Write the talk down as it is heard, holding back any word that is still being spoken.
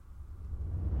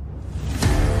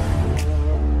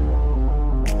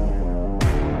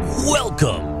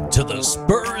Welcome to the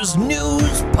Spurs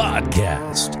News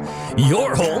Podcast,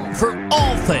 your home for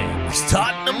all things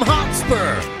Tottenham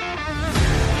Hotspur.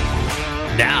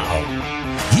 Now,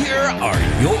 here are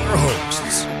your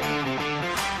hosts.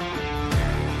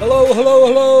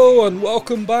 Hello, and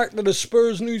welcome back to the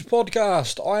Spurs News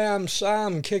Podcast. I am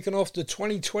Sam, kicking off the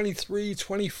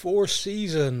 2023-24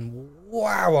 season.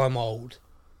 Wow, I'm old.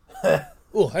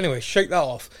 Anyway, shake that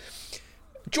off.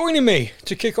 Joining me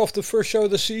to kick off the first show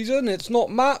of the season, it's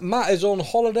not Matt. Matt is on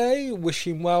holiday,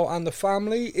 wishing well and the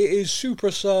family. It is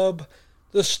super sub,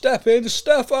 the step-in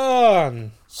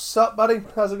Stefan. Sup, buddy?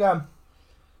 How's it going?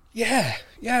 Yeah,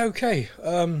 okay.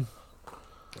 A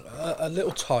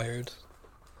little tired.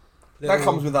 That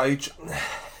comes with age.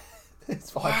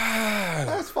 It's fine. Wow.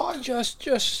 That's fine.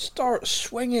 Just start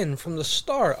swinging from the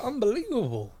start.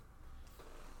 Unbelievable.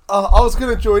 I was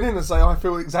going to join in and say I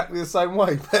feel exactly the same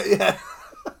way, but yeah.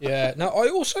 Yeah. Now I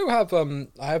also have I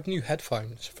have new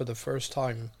headphones for the first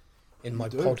time in my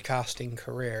podcasting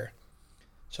career.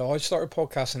 So I started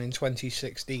podcasting in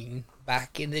 2016,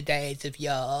 back in the days of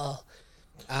yore,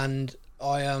 and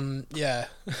I and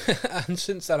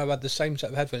since then I've had the same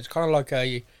set of headphones. Kind of like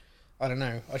I don't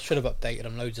know. I should have updated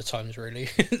them loads of times. Really,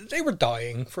 they were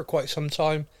dying for quite some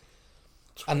time,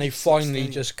 and they finally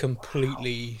just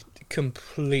completely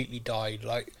died.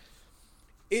 Like,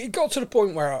 it got to the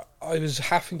point where I was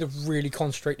having to really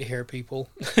concentrate to hear people,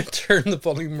 turn the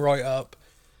volume right up.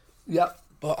 Yep.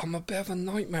 But I'm a bit of a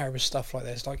nightmare with stuff like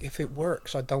this. Like, if it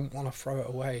works, I don't want to throw it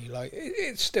away. Like,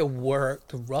 it still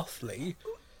worked roughly.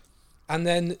 And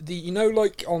then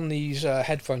like on these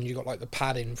headphones, you got like the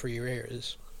padding for your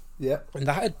ears. Yeah. And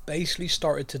that had basically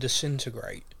started to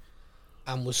disintegrate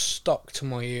and was stuck to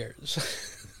my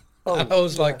ears. And I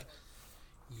was like,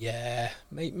 yeah,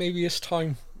 maybe it's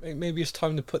time. Maybe it's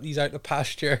time to put these out to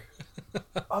pasture.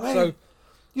 I mean,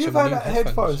 you've had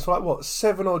headphones for like, what,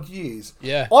 7 odd years?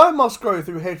 Yeah. I must go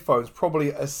through headphones probably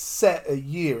a set a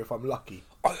year if I'm lucky.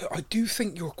 I do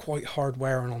think you're quite hard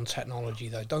wearing on technology,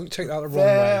 though. Don't take that the wrong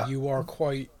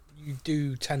way. You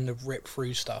do tend to rip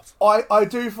through stuff. I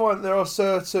do find there are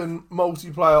certain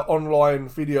multiplayer online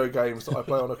video games that I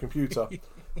play on a computer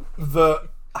that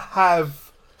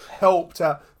have helped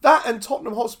out. That and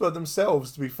Tottenham Hotspur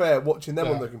themselves, to be fair, watching them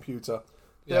on the computer.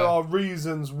 There are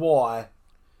reasons why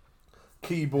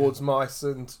keyboards, mice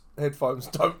and headphones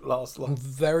don't last long. I'm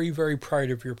very, very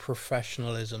proud of your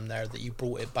professionalism there, that you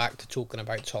brought it back to talking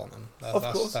about Tottenham. Of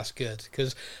course. That's good,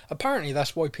 because apparently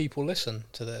that's why people listen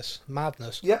to this.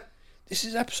 Madness. Yeah. This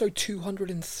is episode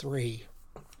 203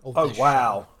 of Oh, this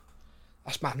wow. show.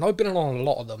 That's mad. And I've been on a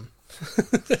lot of them.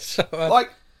 So,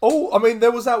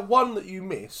 there was that one that you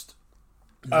missed.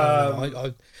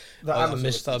 I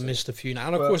missed a few now.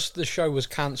 And of course the show was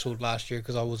cancelled last year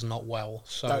because I was not well.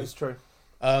 So that is true.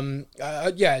 So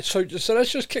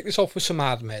let's just kick this off with some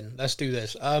admin. Let's do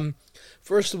this.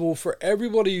 First of all, for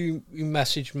everybody who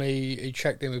messaged me, who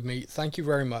checked in with me, thank you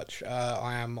very much.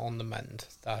 I am on the mend.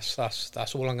 That's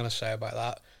all I'm going to say about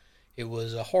that. It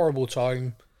was a horrible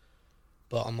time,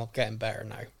 but I'm getting better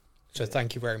now. So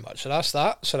thank you very much. So that's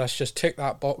that. So let's just tick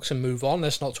that box and move on.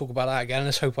 Let's not talk about that again.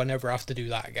 Let's hope I never have to do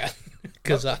that again,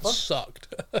 because that sucked.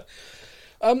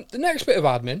 The next bit of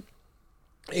admin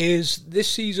is this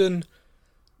season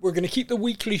we're going to keep the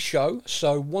weekly show.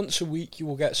 So once a week you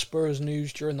will get Spurs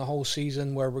news during the whole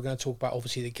season, where we're going to talk about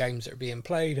obviously the games that are being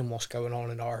played and what's going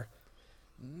on in our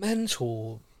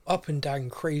mental up and down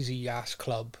crazy ass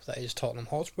club that is Tottenham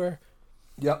Hotspur.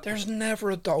 Yep. There's never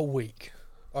a dull week.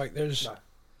 Like, there's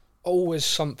always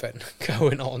something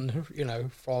going on,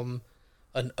 from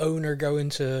an owner going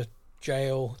to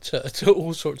jail to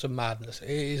all sorts of madness.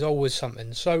 It is always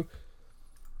something. So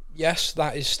yes,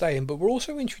 that is staying, but we're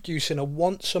also introducing a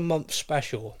once a month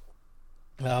special.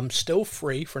 Still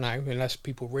free for now, unless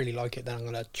people really like it, then I'm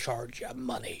going to charge you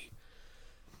money.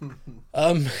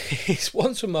 It's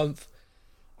once a month,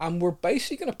 and we're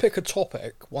basically going to pick a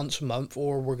topic once a month,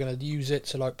 or we're going to use it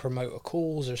to like promote a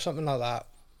cause or something like that.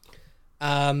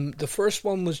 The first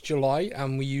one was July,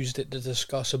 and we used it to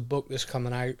discuss a book that's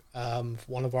coming out.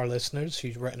 One of our listeners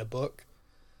who's written a book.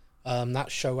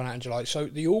 That show went out in July. So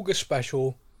the August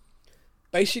special,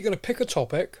 basically going to pick a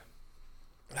topic,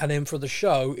 and then for the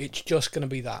show, it's just going to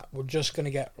be that. We're just going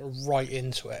to get right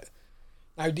into it.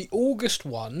 Now, the August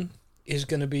one is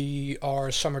going to be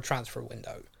our summer transfer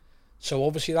window. So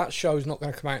obviously that show is not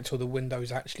going to come out until the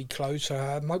window's actually closed, so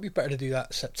it might be better to do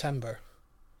that September.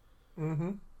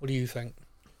 Mm-hmm. What do you think?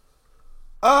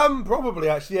 Probably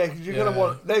actually, yeah, because you're going to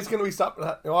want. There's going to be stuff.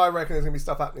 I reckon there's going to be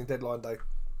stuff happening deadline day.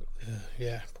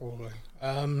 Yeah, probably.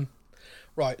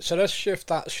 Right, so let's shift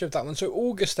that one. So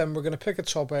August, then we're going to pick a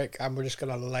topic and we're just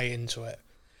going to lay into it.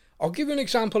 I'll give you an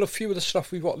example of a few of the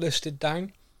stuff we've got listed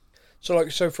down.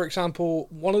 So for example,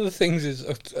 one of the things is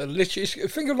literally,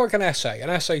 think of like an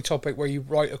essay topic where you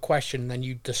write a question and then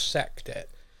you dissect it.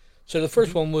 So the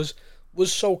first one was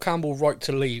Sol Campbell right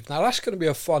to leave? Now that's going to be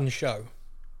a fun show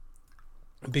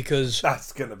because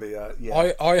that's going to be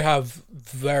yeah. I have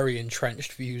very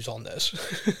entrenched views on this.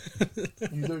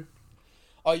 You do?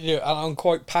 I do, and I'm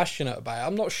quite passionate about it.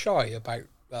 I'm not shy about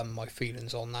my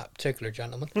feelings on that particular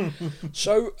gentleman.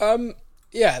 So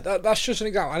yeah, that's just an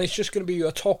example, and it's just going to be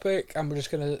a topic, and we're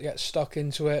just going to get stuck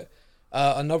into it.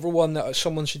 Another one that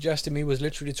someone suggested me was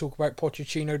literally to talk about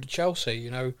Pochettino to Chelsea. You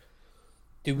know,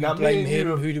 do we blame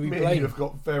him? Who do we blame? You have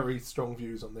got very strong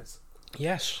views on this.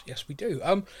 Yes, we do.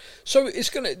 So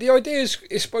the idea is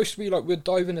it's supposed to be like we'll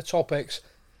dive into topics,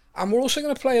 and we're also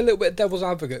going to play a little bit of devil's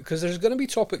advocate because there's going to be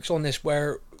topics on this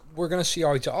where we're going to see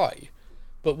eye to eye.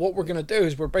 But what we're going to do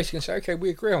is we're basically going to say, okay,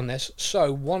 we agree on this,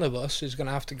 so one of us is going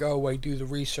to have to go away, do the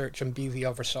research, and be the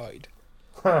other side.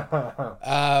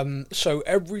 So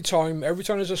every time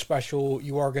there's a special,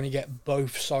 you are going to get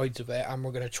both sides of it, and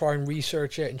we're going to try and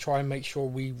research it and try and make sure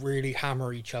we really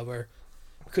hammer each other,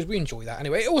 because we enjoy that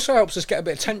anyway. It also helps us get a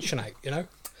bit of tension out, you know?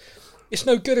 It's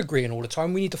no good agreeing all the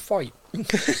time, we need to fight.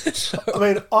 I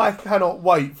mean, I cannot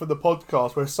wait for the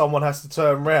podcast where someone has to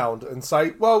turn round and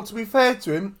say, well, to be fair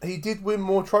to him, he did win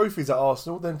more trophies at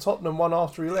Arsenal than Tottenham won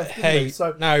after he left, didn't he?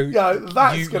 So, now, you know,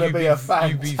 that's going to be a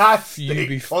fantastic you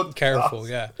be podcast. Careful,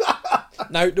 yeah.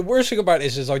 Now, the worst thing about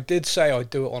this is I did say I'd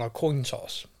do it on a coin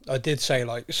toss. I did say,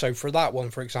 like, so for that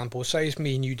one, for example, say it's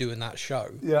me and you doing that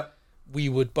show. Yeah. We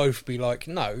would both be like,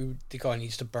 no, the guy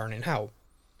needs to burn in hell.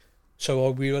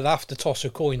 So we would have to toss a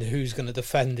coin who's going to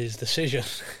defend his decision.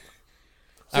 See,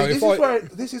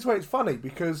 this is where it's funny,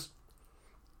 because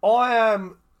I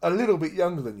am a little bit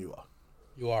younger than you are.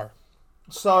 You are.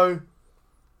 So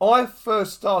I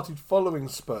first started following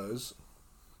Spurs,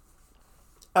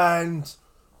 and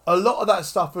a lot of that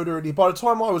stuff had already, by the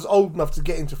time I was old enough to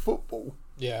get into football,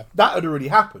 yeah, that had already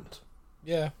happened.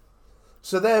 Yeah.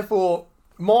 So therefore,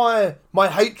 my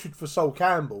hatred for Sol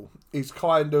Campbell is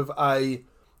kind of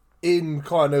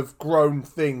grown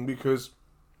thing, because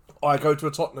I go to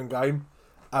a Tottenham game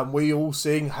and we all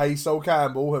sing "Hey Sol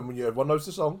Campbell," and everyone knows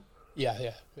the song.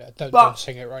 Yeah. Don't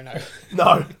sing it right now.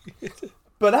 No.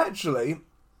 But actually,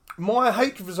 my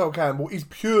hatred for Sol Campbell is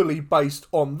purely based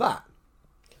on that,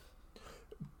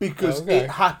 because it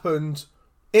happened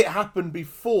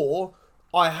before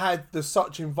I had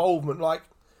such involvement. Like,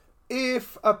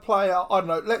 if a player, I don't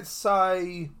know, let's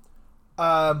say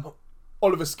Oliver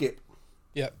Skipp.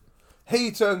 Yep.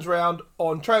 He turns around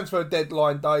on transfer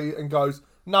deadline day and goes,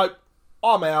 nope,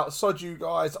 I'm out, sod you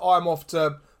guys, I'm off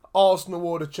to Arsenal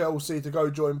or to Chelsea to go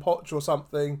join Poch or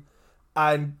something,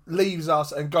 and leaves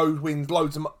us and goes wins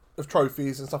loads of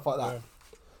trophies and stuff like that. Yeah.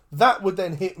 That would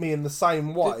then hit me in the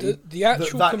same way. The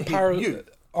actual comparison,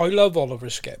 I love Oliver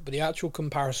Skipp, but the actual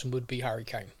comparison would be Harry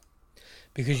Kane.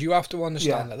 Because you have to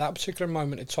understand that that particular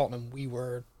moment at Tottenham, we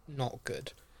were not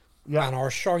good. Yeah. And our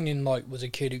shining light was a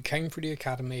kid who came through the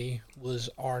academy, was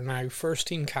our now first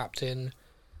team captain,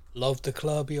 loved the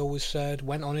club, he always said,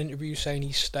 went on interviews saying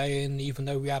he's staying, even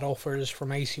though we had offers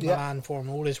from AC Milan for him,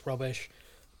 all this rubbish.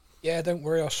 Yeah, don't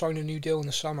worry, I'll sign a new deal in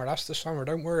the summer. That's the summer,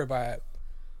 don't worry about it.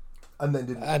 And then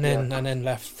didn't. And then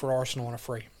left for Arsenal on a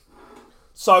free.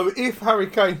 So if Harry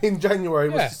Kane in January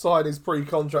was to sign his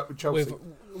pre-contract with Chelsea,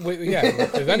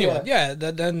 with anyone,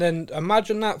 then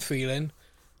imagine that feeling,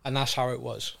 and that's how it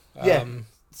was.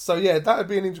 So that would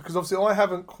be an interesting, because obviously I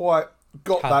haven't quite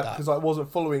got that because I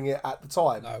wasn't following it at the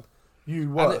time. No, you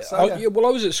were. I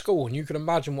was at school, and you can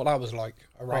imagine what that was like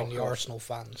around the Arsenal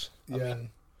fans. I mean,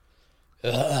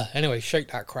 anyway,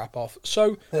 shake that crap off.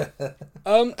 So,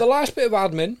 the last bit of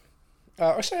admin.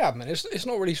 I say admin. It's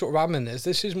not really sort of admin.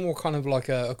 This is more kind of like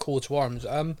a call to arms.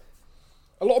 A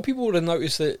lot of people would have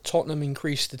noticed that Tottenham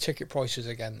increased the ticket prices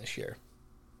again this year.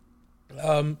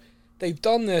 They've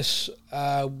done this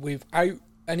without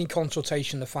any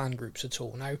consultation to fan groups at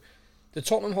all. Now, the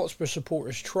Tottenham Hotspur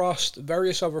Supporters Trust,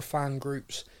 various other fan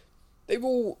groups, they're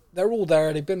all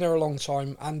there. They've been there a long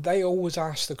time, and they always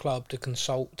ask the club to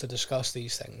consult to discuss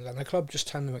these things, and the club just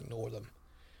tend to ignore them,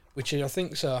 which I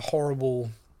think is a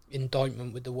horrible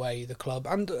indictment with the way the club,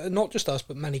 and not just us,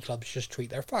 but many clubs just treat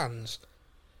their fans.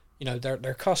 You know,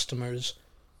 they're customers,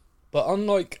 but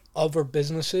unlike other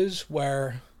businesses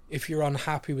where if you're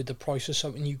unhappy with the price of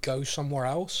something, you go somewhere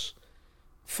else.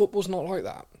 Football's not like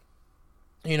that.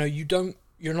 You know,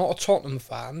 you're not a Tottenham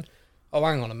fan. Oh,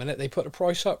 hang on a minute, they put the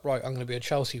price up? Right, I'm going to be a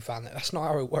Chelsea fan. That's not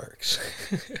how it works.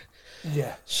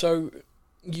 Yeah. So,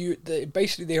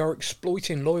 they are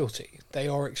exploiting loyalty. They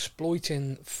are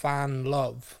exploiting fan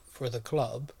love for the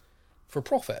club for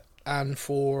profit and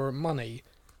for money.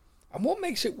 And what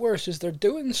makes it worse is they're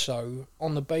doing so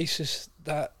on the basis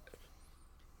that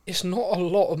it's not a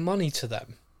lot of money to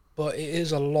them, but it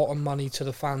is a lot of money to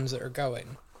the fans that are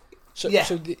going. So, Yeah.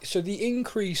 so the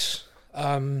increase.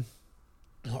 I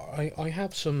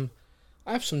have some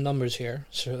numbers here,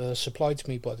 supplied to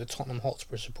me by the Tottenham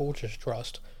Hotspur Supporters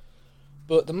Trust.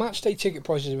 But the matchday ticket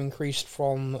prices have increased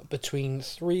from between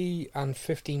 £3 and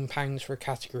 £15 for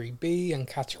Category B and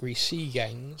Category C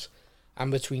games,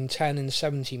 and between £10 and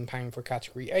 £17 for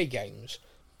Category A games.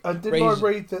 And didn't I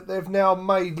read that they've now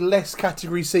made less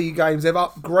Category C games? They've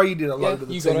upgraded a load of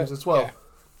the teams as well.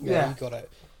 Yeah, you got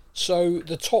it. So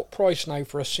the top price now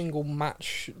for a single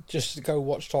match just to go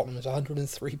watch Tottenham is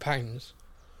 £103.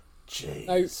 Jeez.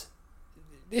 Now,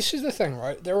 this is the thing,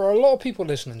 right? There are a lot of people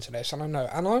listening to this, and I know,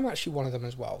 and I'm actually one of them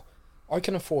as well. I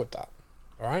can afford that,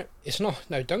 all right? It's not,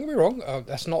 no, don't get me wrong,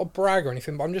 that's not a brag or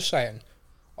anything, but I'm just saying,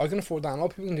 I can afford that, and a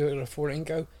lot of people can do it and afford it and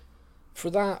go, for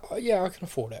that, yeah, I can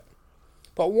afford it.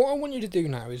 But what I want you to do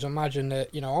now is imagine that,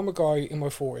 I'm a guy in my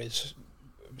 40s,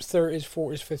 30s,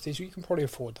 40s, 50s, you can probably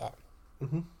afford that.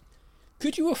 Mm-hmm.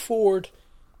 Could you afford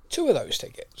 2 of those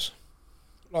tickets?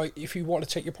 Like, if you want to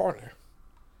take your partner?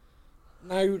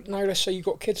 Now let's say you've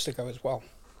got kids to go as well.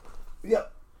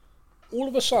 Yep. All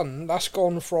of a sudden, that's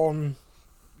gone from...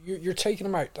 You're taking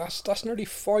them out. That's nearly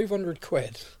 500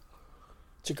 quid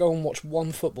to go and watch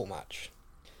one football match.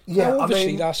 Yeah, now,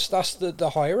 obviously, that's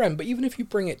the higher end. But even if you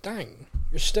bring it down,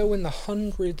 you're still in the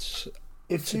hundreds.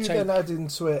 If you then add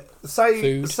into it...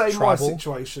 Say my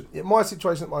situation. My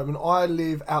situation at the moment, I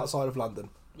live outside of London.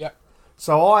 Yeah.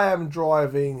 So I am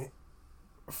driving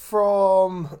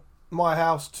from my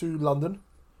house to London.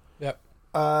 Yep.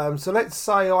 So let's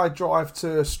say I drive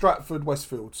to Stratford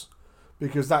Westfields,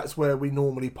 because that's where we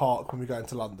normally park when we go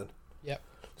into London. Yep.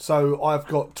 So I've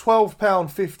got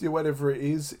 £12.50 or whatever it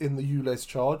is in the ULEZ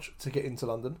charge to get into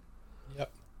London. Yep.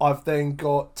 I've then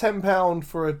got £10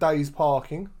 for a day's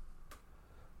parking.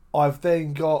 I've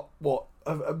then got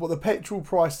the petrol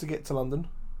price to get to London.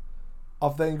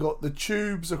 I've then got the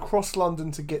tubes across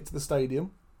London to get to the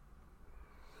stadium.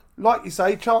 Like you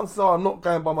say, chances are I'm not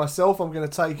going by myself. I'm going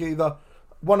to take either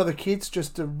one of the kids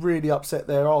just to really upset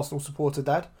their Arsenal supporter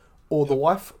dad, or the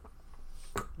wife.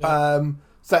 Yep.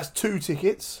 So that's 2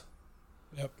 tickets.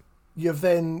 Yep. You're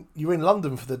in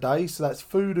London for the day, so that's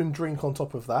food and drink on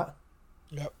top of that.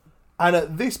 Yep. And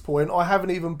at this point, I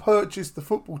haven't even purchased the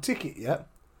football ticket yet.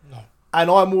 No.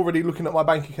 And I'm already looking at my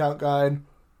bank account going,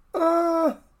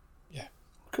 yeah,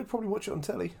 could probably watch it on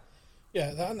telly.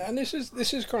 Yeah, and this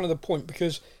is kind of the point,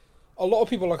 because a lot of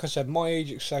people, like I said, my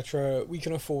age, etc., we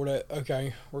can afford it.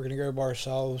 Okay, we're going to go by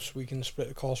ourselves. We can split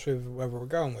the cost with whoever we're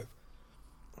going with.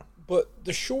 But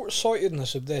the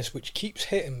short-sightedness of this, which keeps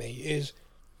hitting me, is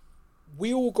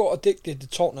we all got addicted to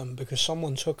Tottenham because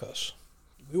someone took us.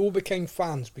 We all became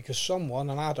fans because someone,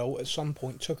 an adult, at some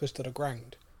point took us to the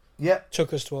ground. Yeah.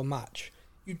 Took us to a match.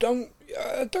 You don't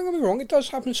get me wrong, it does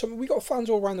happen. We got fans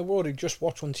all around the world who just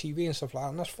watch on TV and stuff like that,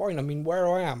 and that's fine. I mean, where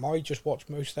I am, I just watch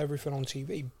most everything on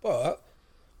TV. But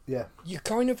yeah, you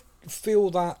kind of feel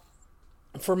that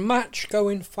for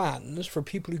match-going fans, for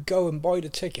people who go and buy the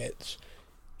tickets,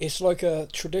 it's like a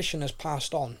tradition has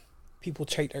passed on. People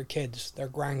take their kids, their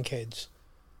grandkids.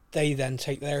 They then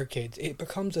take their kids. It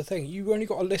becomes a thing. You only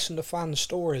got to listen to fan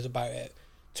stories about it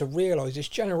to realise it's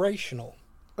generational.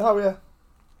 Oh, yeah.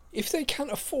 If they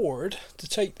can't afford to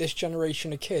take this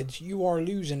generation of kids, you are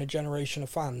losing a generation of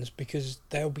fans because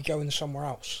they'll be going somewhere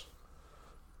else.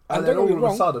 And then all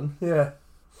of a sudden, yeah.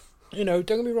 Don't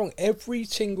get me wrong, every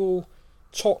single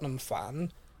Tottenham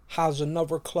fan has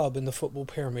another club in the football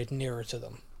pyramid nearer to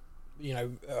them.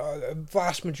 A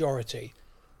vast majority.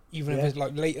 Even if it's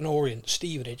like Leyton Orient,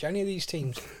 Stevenage, any of these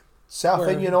teams.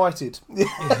 Southend United.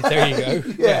 There you go.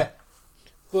 Yeah.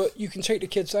 But you can take the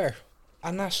kids there.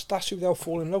 And that's who they'll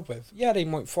fall in love with. Yeah, they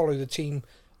might follow the team.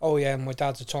 Oh yeah, my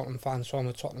dad's a Tottenham fan, so I'm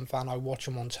a Tottenham fan. I watch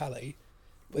them on telly,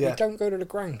 but they don't go to the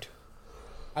ground.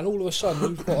 And all of a sudden,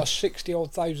 you've got a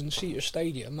 60-odd thousand seater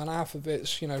stadium, and half of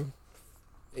it's so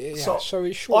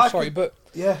it's short-sighted. But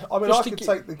yeah, I mean, I could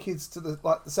take the kids to the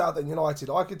Southend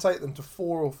United. I could take them to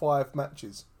 4 or 5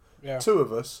 matches. Yeah. 2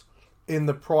 of us, in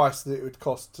the price that it would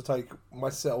cost to take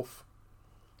myself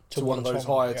to one of those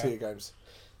higher tier games.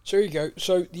 So there you go.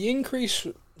 So the increased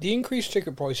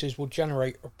ticket prices will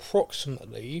generate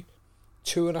approximately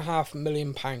 £2.5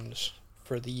 million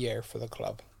for the year for the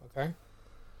club. Okay,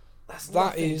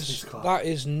 that is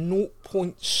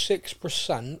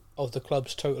 0.6% of the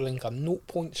club's total income.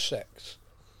 0.6.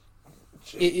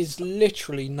 It is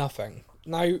literally nothing.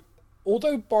 Now,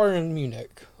 although Bayern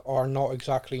Munich are not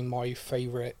exactly my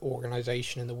favourite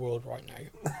organisation in the world right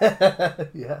now.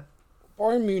 Yeah.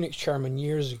 Bayern Munich chairman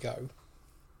years ago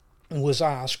was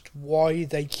asked why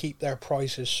they keep their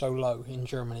prices so low in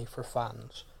Germany for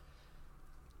fans.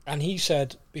 And he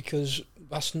said, because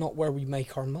that's not where we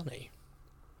make our money.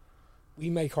 We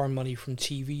make our money from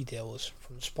TV deals,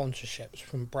 from sponsorships,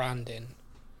 from branding.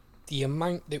 The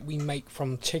amount that we make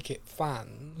from ticket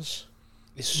fans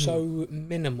is so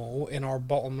minimal in our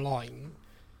bottom line.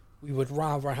 We would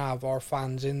rather have our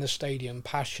fans in the stadium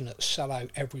passionate, sell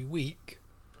out every week,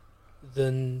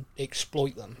 than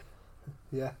exploit them.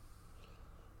 Yeah.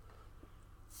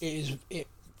 It is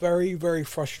very, very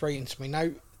frustrating to me. Now,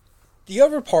 the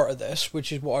other part of this,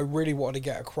 which is what I really wanted to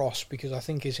get across because I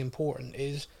think is important,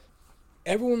 is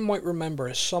everyone might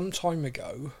remember some time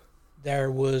ago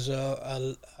there was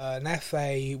an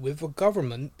FA with a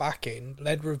government backing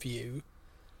led review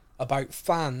about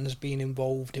fans being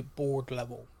involved at board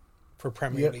level for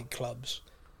Premier League clubs.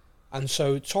 And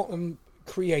so Tottenham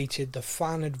created the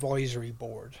Fan Advisory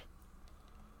Board.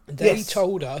 They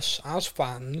told us, as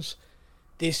fans,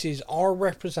 this is our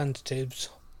representatives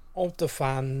of the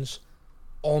fans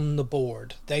on the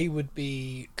board. They would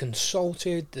be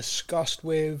consulted, discussed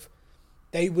with.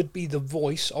 They would be the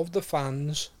voice of the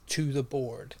fans to the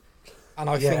board. And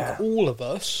I think all of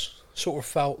us sort of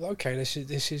felt, okay,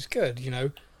 this is good, you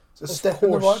know. It's a step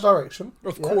in the right direction.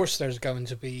 Of course there's going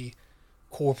to be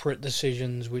corporate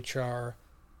decisions which are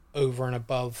over and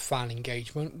above fan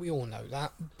engagement. We all know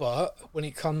that. But when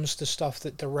it comes to stuff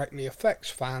that directly affects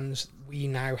fans, we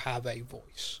now have a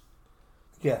voice.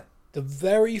 Yeah. The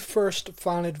very first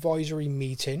fan advisory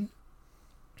meeting,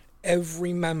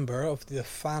 every member of the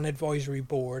fan advisory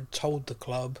board told the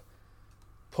club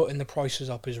putting the prices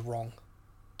up is wrong.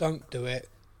 Don't do it.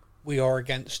 We are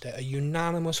against it. A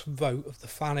unanimous vote of the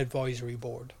fan advisory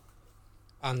board.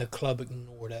 And the club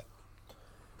ignored it.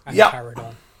 And carried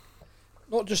on.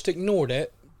 Not just ignored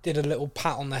it, did a little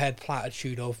pat on the head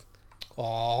platitude of,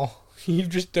 "Aw, you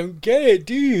just don't get it,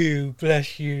 do you?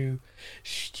 Bless you.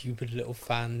 Stupid little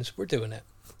fans. We're doing it."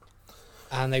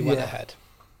 And they went ahead.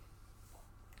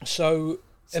 So,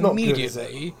 it's immediately, not good, is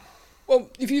it? Well,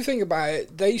 if you think about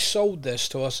it, they sold this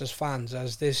to us as fans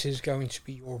as this is going to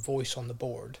be your voice on the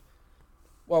board.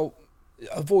 Well,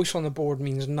 a voice on the board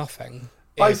means nothing.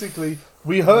 Basically,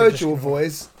 we heard your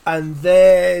voice and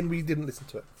then we didn't listen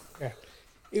to it. Yeah.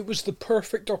 It was the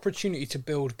perfect opportunity to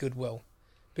build goodwill.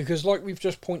 Because like we've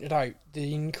just pointed out,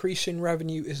 the increase in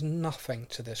revenue is nothing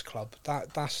to this club.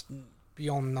 That's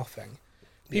beyond nothing.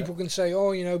 People can say,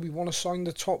 oh, you know, we want to sign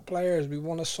the top players, we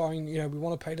want to sign, you know, we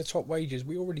want to pay the top wages.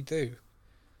 We already do.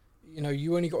 You know,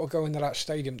 you only got to go into that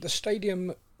stadium. The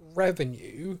stadium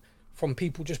revenue from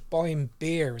people just buying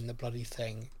beer in the bloody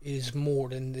thing is more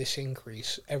than this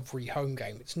increase every home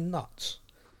game. It's nuts.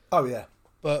 Oh, yeah.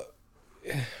 But,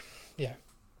 yeah.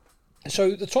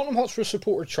 So the Tottenham Hotspur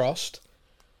Supporter Trust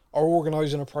are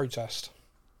organising a protest.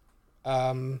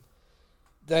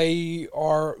 They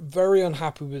are very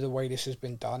unhappy with the way this has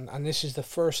been done, and this is the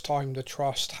first time the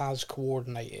Trust has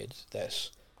coordinated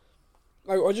this.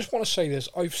 Now, I just want to say this.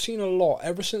 I've seen a lot,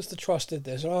 ever since the Trust did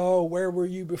this. Oh, where were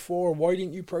you before? Why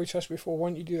didn't you protest before? Why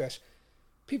didn't you do this?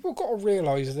 People got to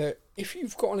realise that if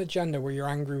you've got an agenda where you're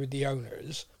angry with the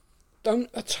owners, don't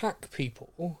attack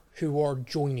people who are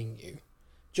joining you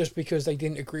just because they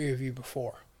didn't agree with you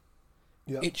before.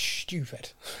 Yep. It's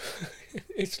stupid.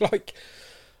 It's like,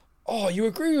 oh, you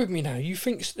agree with me now? You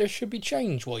think there should be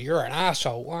change? Well, you're an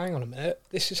asshole. Well, hang on a minute.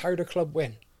 This is how the club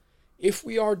win. If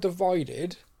we are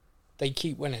divided, they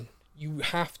keep winning. You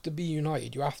have to be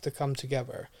united. You have to come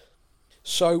together.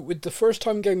 So, with the first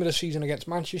time game of the season against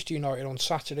Manchester United on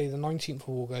Saturday, the 19th of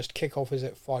August, kickoff is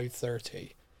at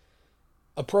 5:30.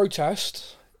 A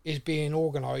protest is being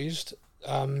organised.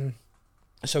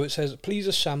 So it says, please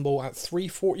assemble at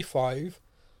 3:45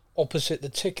 opposite the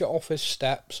ticket office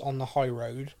steps on the high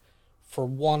road for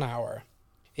 1 hour.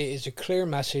 It is a clear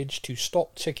message to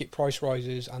stop ticket price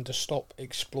rises and to stop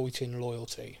exploiting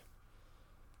loyalty.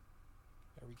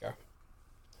 There we go.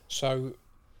 So,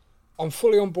 I'm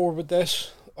fully on board with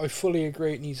this. I fully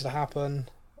agree it needs to happen.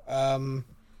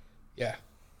 Yeah.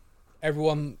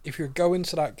 Everyone, if you're going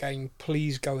to that game,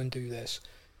 please go and do this.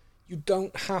 You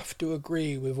don't have to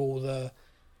agree with all the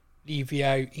Levy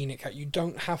out, Enoch out. You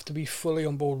don't have to be fully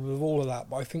on board with all of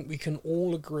that, but I think we can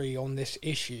all agree on this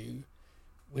issue,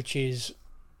 which is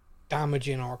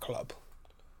damaging our club.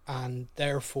 And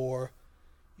therefore,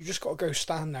 you just got to go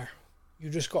stand there.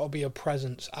 You just got to be a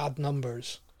presence, add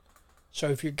numbers. So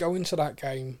if you're going to that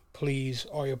game, please,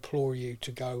 I implore you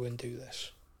to go and do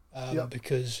this.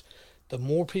 Because the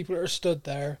more people that are stood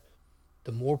there,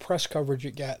 the more press coverage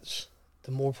it gets,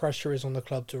 the more pressure is on the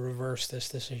club to reverse this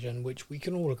decision, which we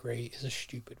can all agree is a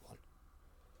stupid one.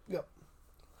 Yep.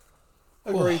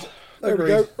 Agreed. There we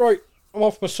Agreed. go. Right, I'm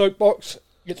off my soapbox.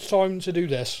 It's time to do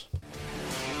this.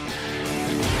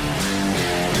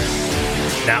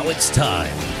 Now it's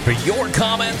time for your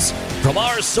comments from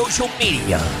our social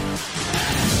media.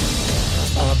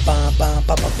 I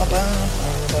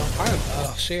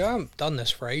haven't done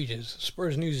this for ages.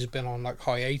 Spurs News has been on like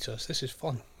hiatus. This is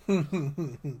fun.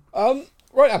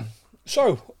 Right then.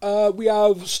 So, we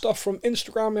have stuff from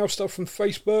Instagram, we have stuff from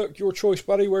Facebook. Your choice,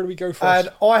 buddy. Where do we go first?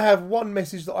 And I have one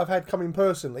message that I've had come in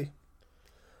personally.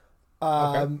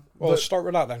 Okay. Well, let's start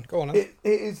with that then. Go on then. It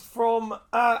is from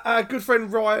our good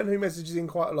friend Ryan, who messages in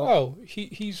quite a lot. Oh,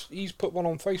 he's put one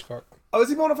on Facebook. Oh, is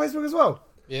he on Facebook as well?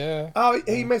 Yeah. Oh,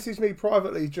 he messaged me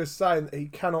privately just saying that he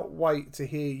cannot wait to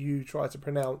hear you try to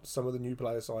pronounce some of the new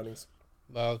player signings.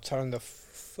 Well, tell him the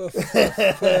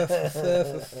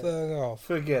off.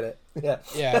 Forget it. Yeah.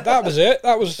 Yeah, that was it.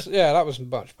 That was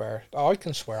much better. Oh, I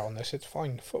can swear on this. It's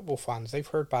fine. Football fans, they've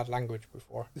heard bad language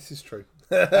before. This is true.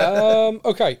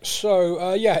 Okay, so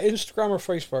Instagram or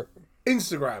Facebook?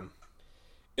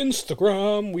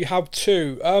 Instagram, we have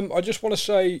two. I just want to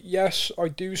say, yes, I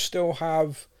do still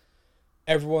have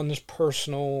everyone's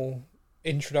personal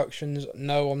introductions.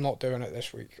 No, I'm not doing it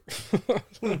this week.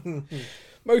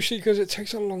 Mostly because it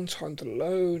takes a long time to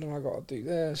load and I got to do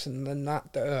this and then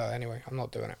that. Anyway, I'm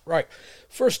not doing it. Right.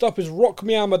 First up is Rock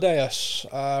Me Amadeus.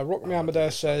 Rock Me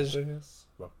Amadeus says...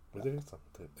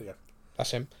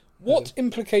 That's him. What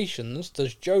implications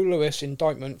does Joe Lewis'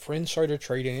 indictment for insider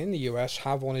trading in the US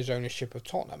have on his ownership of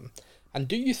Tottenham? And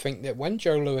do you think that when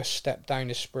Joe Lewis stepped down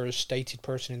as Spurs' stated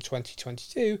person in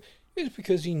 2022, it was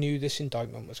because he knew this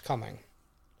indictment was coming?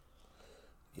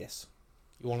 Yes.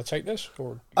 You want to take this?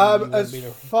 Or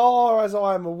as far as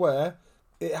I am aware,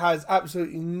 it has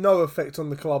absolutely no effect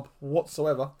on the club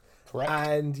whatsoever. Correct.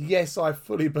 And yes, I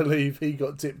fully believe he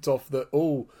got tipped off that,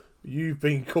 oh, you've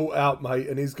been caught out, mate.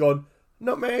 And he's gone,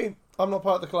 not me. I'm not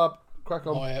part of the club. Crack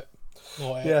on.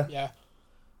 Not it.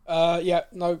 Yeah.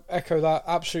 No, echo that.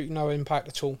 Absolutely no impact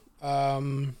at all.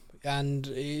 And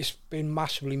it's been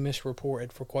massively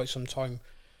misreported for quite some time.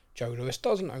 Joe Lewis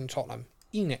doesn't own Tottenham.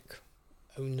 ENIC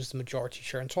owns the majority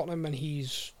share in Tottenham, and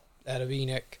he's head of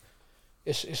ENIC.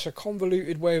 It's a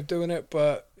convoluted way of doing it,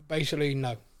 but basically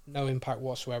no impact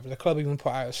whatsoever. The club even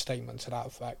put out a statement to that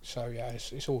effect. So yeah,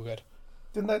 it's all good.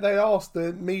 Didn't they ask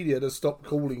the media to stop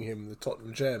calling him the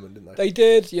Tottenham chairman, didn't they? They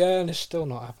did, yeah, and it's still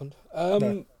not happened.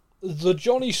 No. The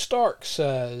Johnny Stark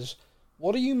says,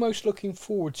 what are you most looking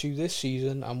forward to this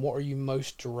season, and what are you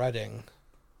most dreading?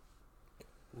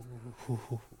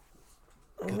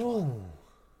 Good one.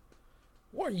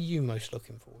 What are you most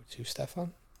looking forward to,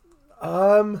 Stefan?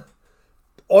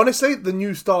 Honestly, the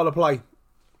new style of play.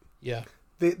 Yeah.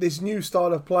 This new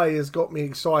style of play has got me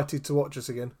excited to watch us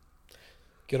again.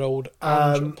 Good old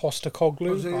Ange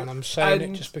Postecoglou, and I'm saying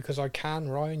it just because I can,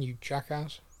 Ryan, you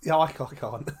jackass. Yeah, I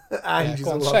can't. Ange is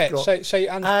go on, all say I've it. got. Say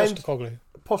Ange Postecoglou.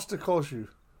 Postecoglou.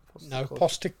 No,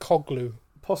 Postecoglou.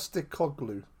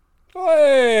 Postecoglou.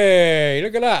 Hey,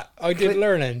 look at that. I did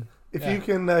learning. If you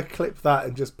can clip that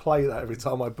and just play that every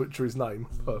time I butcher his name,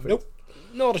 perfect. Nope,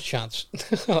 not a chance.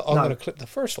 I'm going to clip the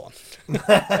first one.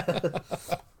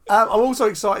 I'm also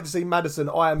excited to see Maddison.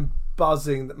 I am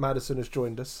buzzing that Maddison has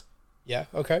joined us. Yeah,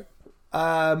 okay.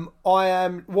 What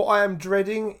I am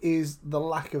dreading is the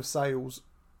lack of sales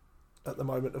at the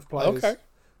moment of players. Okay.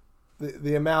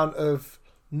 The amount of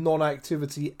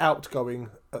non-activity outgoing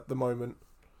at the moment.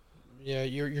 Yeah,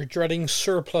 you're dreading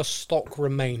surplus stock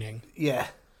remaining. Yeah.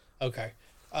 Okay.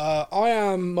 I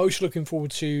am most looking forward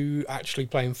to actually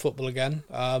playing football again.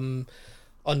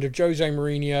 Under Jose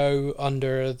Mourinho,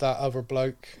 under that other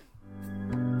bloke.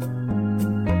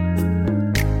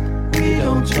 We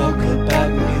don't talk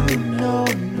about you, no.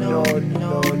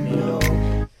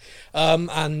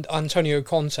 And Antonio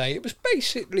Conte. It was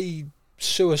basically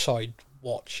suicide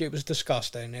watch. It was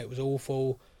disgusting. It was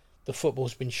awful. The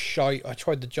football's been shite. I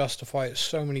tried to justify it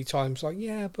so many times. Like,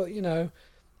 yeah, but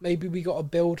maybe we got to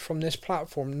build from this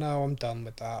platform. No, I'm done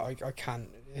with that. I can't.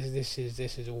 This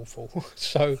is awful.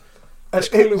 So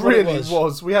it really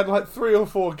was. We had like 3 or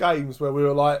 4 games where we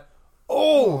were like,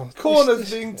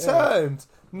 corners being turned.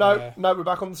 No, we're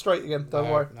back on the straight again. Don't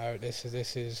worry. No, this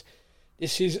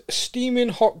is steaming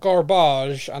hot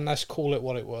garbage, and let's call it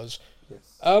what it was.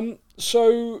 Yes.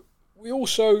 So we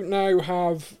also now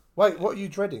have. Wait, what are you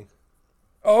dreading?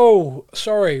 Oh,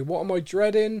 sorry. What am I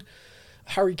dreading?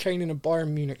 Harry Kane in a Bayern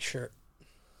Munich shirt.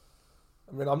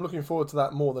 I mean, I'm looking forward to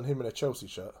that more than him in a Chelsea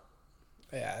shirt.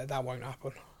 Yeah, that won't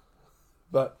happen.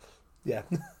 But, yeah.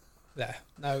 Yeah,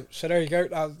 no. So there you go.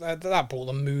 That brought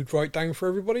the mood right down for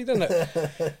everybody, didn't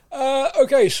it?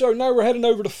 Okay, so now we're heading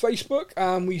over to Facebook,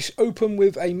 and we open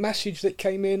with a message that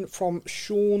came in from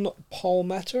Sean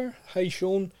Palmetter. Hey,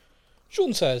 Sean.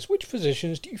 Sean says, which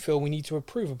positions do you feel we need to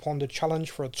improve upon to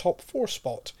challenge for a top 4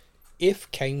 spot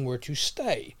if Kane were to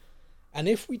stay? And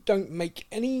if we don't make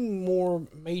any more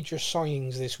major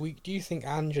signings this week, do you think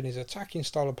Ange and his attacking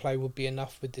style of play would be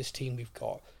enough with this team we've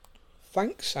got?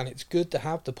 Thanks, and it's good to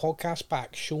have the podcast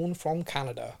back. Sean from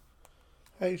Canada.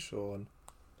 Hey, Sean.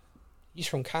 He's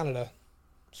from Canada.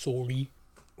 Sorry.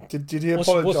 Did he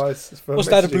apologise for what's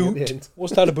that messaging about? at the end?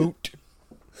 What's that about?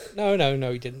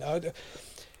 No, he didn't.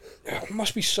 It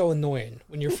must be so annoying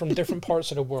when you're from different parts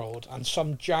of the world and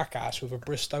some jackass with a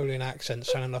Bristolian accent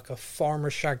sounding like a farmer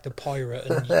shagged a pirate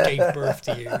and gave birth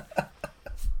to you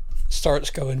starts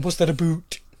going, what's that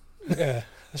about? Yeah,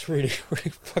 that's really,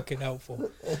 really fucking helpful.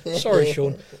 Sorry,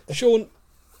 Sean. Sean,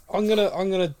 I'm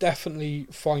gonna definitely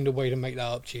find a way to make that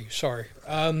up to you. Sorry.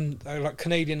 Like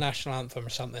Canadian national anthem or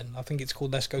something. I think it's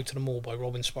called Let's Go to the Mall by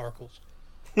Robin Sparkles.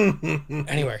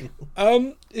 Anyway,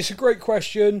 it's a great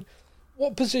question.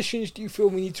 What positions do you feel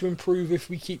we need to improve if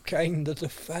we keep Kane? The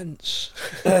defence.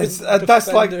 That's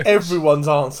like everyone's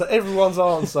answer. Everyone's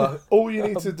answer. All you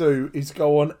need to do is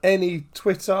go on any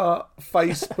Twitter,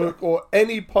 Facebook, or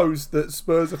any post that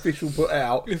Spurs official put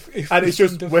out, and it's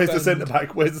just where's the centre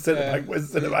back? Where's the centre back? Where's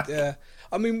the centre back? Yeah.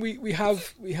 I mean, we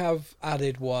have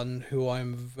added one who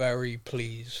I'm very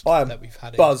pleased that we've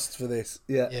had. Buzzed for this.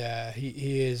 Yeah. Yeah,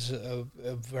 he is a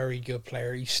very good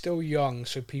player. He's still young,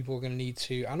 so people are going to need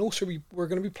to. And also, we're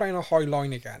going to be playing a high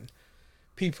line again.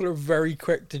 People are very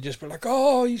quick to just be like,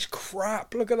 "Oh, he's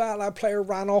crap! Look at that! That player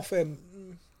ran off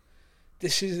him."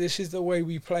 This is the way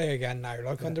we play again now.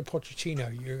 Like under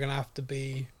Pochettino, you're going to have to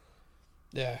be.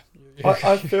 Yeah.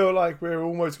 I feel like we're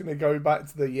almost going to go back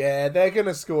to they're going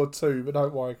to score 2, but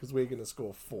don't worry because we're going to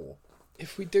score 4.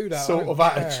 If we do that sort of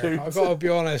attitude. I've got to be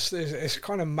honest, it's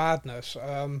kind of madness.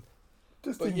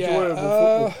 Just enjoyable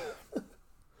football.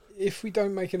 If we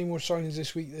don't make any more signings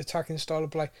this week, the attacking style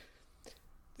of play.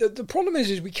 The problem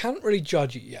is we can't really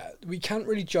judge it yet. We can't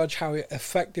really judge how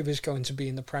effective it's going to be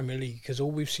in the Premier League because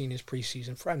all we've seen is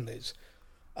pre-season friendlies.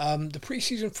 The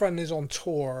pre-season friendlies on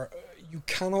tour, you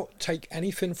cannot take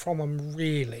anything from them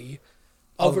really,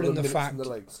 other than the fact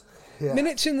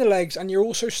minutes in the legs, and you're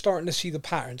also starting to see the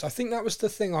patterns. I think that was the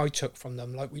thing I took from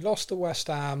them. Like we lost to West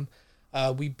Ham,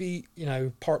 we beat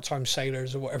part-time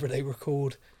sailors or whatever they were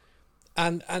called,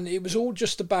 and it was all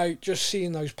just about just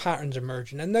seeing those patterns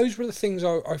emerging, and those were the things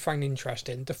I found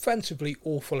interesting. Defensively,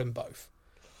 awful in both.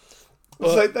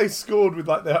 But they scored with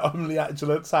like their only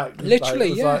actual attack.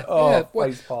 Literally, yeah.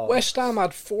 West Ham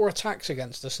had 4 attacks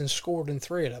against us and scored in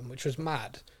 3 of them, which was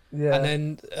mad. Yeah.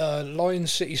 And then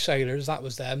Lions City Sailors, that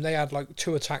was them. They had like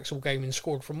 2 attacks all game and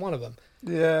scored from one of them.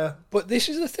 Yeah. But this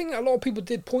is the thing that a lot of people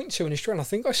did point to in his trend. I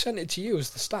think I sent it to you as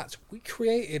the stats. We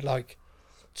created like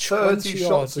 30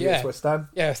 shots against West Ham.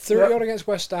 Yeah, 30 odd against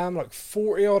West Ham, like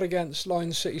 40 odd against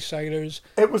Lions City Sailors.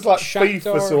 It was like Shakhtar,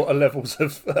 FIFA sort of levels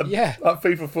of like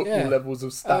FIFA football levels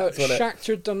of stats.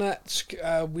 Shakhtar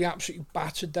Donetsk, we absolutely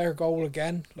battered their goal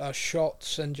again,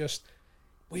 shots, and just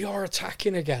we are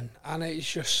attacking again, and it's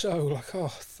just so like, oh,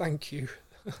 thank you.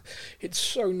 It's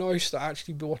so nice to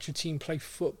actually watch a team play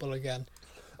football again.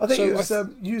 I think it was,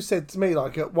 you said to me,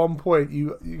 like, at one point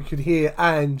you could hear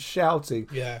Ange shouting,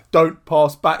 don't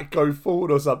pass back, go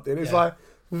forward or something. It's like,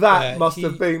 that must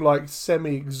have been, like,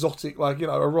 semi-exotic, like,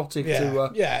 erotic to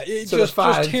the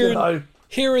fans,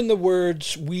 hearing the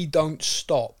words, we don't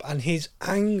stop, and his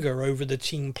anger over the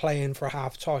team playing for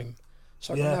half-time. It's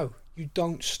like, no, you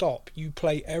don't stop. You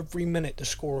play every minute to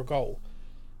score a goal.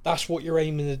 That's what you're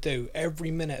aiming to do every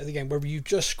minute of the game. Whether you've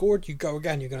just scored, you go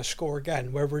again, you're going to score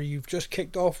again. Whether you've just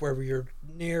kicked off, whether you're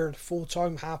near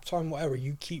full-time, half-time, whatever,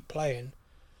 you keep playing.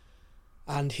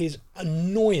 And his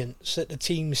annoyance at the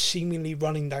team seemingly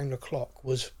running down the clock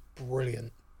was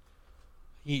brilliant.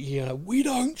 We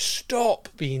don't stop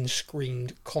being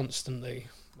screamed constantly.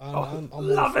 I'm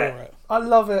all for it. I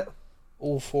love it.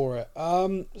 All for it.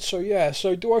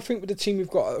 So do I think with the team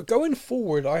we've got going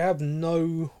forward, I have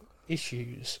no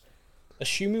issues.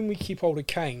 Assuming we keep hold of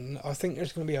Kane, I think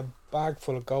there's going to be a bag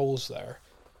full of goals there.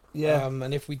 Yeah.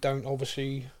 And if we don't,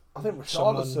 obviously, I think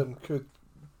Richarlison could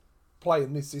play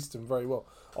in this system very well.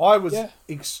 I was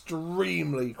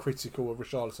extremely critical of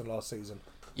Richarlison last season.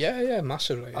 Yeah,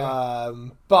 massively. Yeah.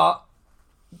 But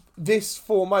this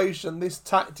formation, this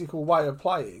tactical way of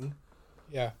playing,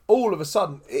 all of a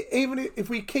sudden, even if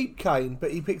we keep Kane,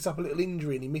 but he picks up a little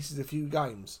injury and he misses a few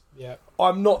games,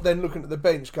 I'm not then looking at the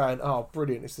bench going, oh,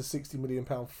 brilliant, it's the £60 million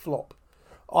flop.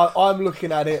 I'm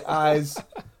looking at it as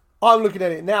I'm looking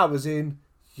at it now as in,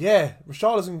 yeah,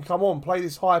 Richarlison can come on, play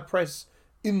this high press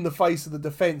in the face of the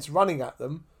defence, running at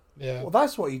them. Yeah. Well,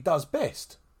 that's what he does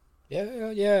best.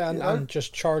 Yeah, and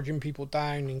just charging people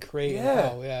down and creating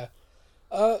hell,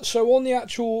 so on the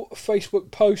actual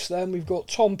Facebook post then, we've got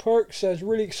Tom Perk says,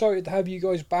 really excited to have you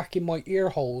guys back in my ear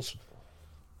holes.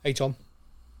 Hey Tom,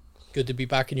 good to be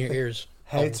back in your ears.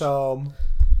 Hey holes. Tom.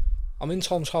 I'm in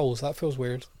Tom's holes, that feels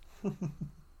weird.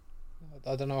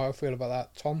 I don't know how I feel about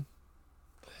that. Tom?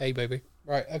 Hey baby.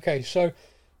 Right, okay, so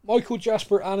Michael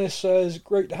Jasper Annis says,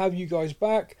 great to have you guys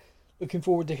back. Looking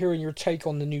forward to hearing your take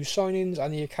on the new signings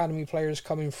and the academy players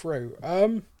coming through.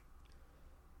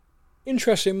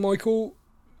 Interesting, Michael.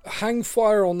 Hang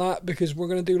fire on that because we're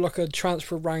going to do like a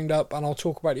transfer roundup and I'll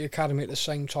talk about the academy at the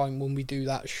same time when we do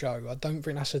that show. I don't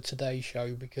think that's a Today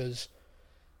show because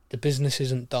the business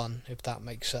isn't done, if that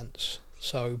makes sense.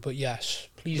 So, but yes,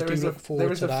 please do look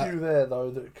forward to that. There is a few there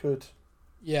though that could.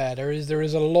 Yeah, there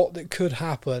is a lot that could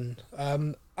happen.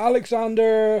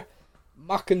 Alexander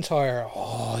McIntyre.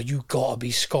 Oh, you gotta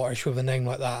be Scottish with a name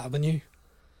like that, haven't you?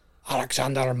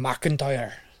 Alexander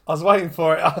McIntyre. I was waiting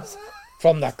for it.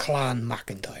 From the clan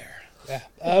McIntyre. Yeah.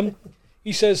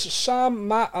 He says Sam,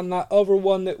 Matt, and that other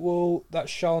one that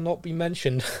shall not be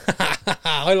mentioned.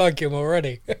 I like him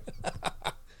already.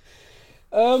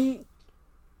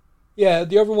 Yeah,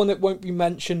 the other one that won't be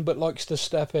mentioned but likes to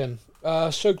step in.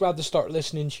 So glad to start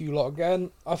listening to you lot again.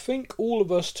 I think all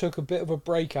of us took a bit of a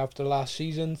break after last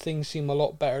season. Things seem a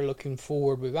lot better looking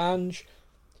forward with Ange.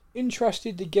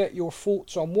 Interested to get your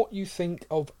thoughts on what you think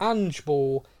of Ange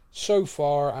Ball so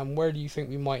far and where do you think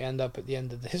we might end up at the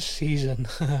end of this season.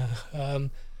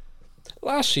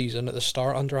 Last season at the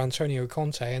start under Antonio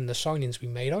Conte and the signings we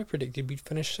made, I predicted we'd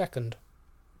finish second.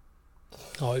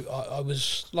 I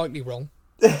was slightly wrong.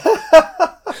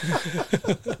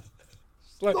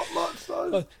 Like, not much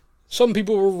so. Some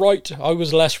people were right, I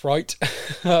was less right.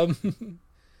 I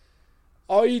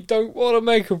don't want to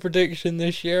make a prediction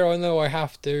this year. I know I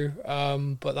have to,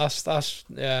 but that's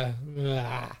yeah.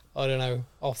 I don't know.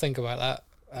 I'll think about that.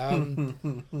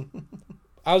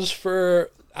 As for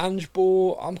Ange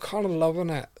Ball, I'm kind of loving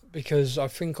it because I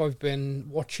think I've been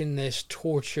watching this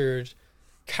tortured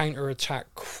counter-attack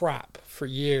crap for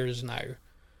years now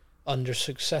under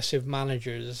successive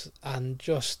managers, and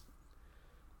just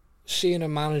seeing a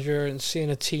manager and seeing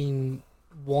a team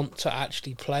want to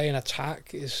actually play and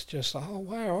attack is just, oh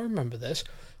wow, I remember this.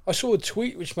 I saw a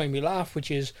tweet which made me laugh, which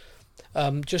is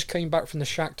just came back from the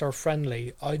Shakhtar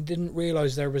friendly. I didn't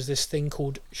realise there was this thing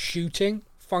called shooting,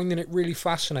 finding it really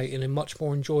fascinating and much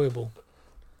more enjoyable.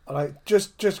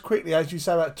 Just quickly, as you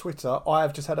say about Twitter, I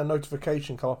have just had a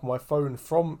notification come up on my phone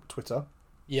from Twitter.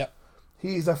 Yep.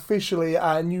 He is officially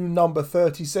our new number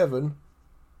 37.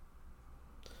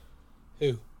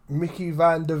 Who? Mickey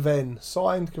van der Ven.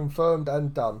 Signed, confirmed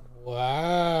and done.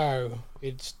 Wow.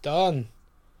 It's done.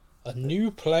 A new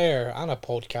player and a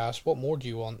podcast. What more do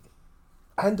you want?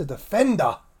 And a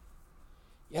defender.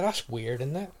 Yeah, that's weird,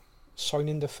 isn't it?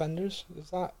 Signing defenders? Is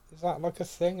that like a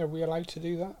thing? Are we allowed to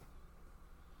do that?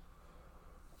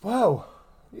 Well,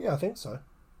 yeah, I think so.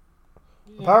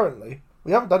 Yeah. Apparently.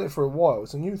 We haven't done it for a while.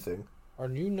 It's a new thing. Our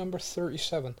new number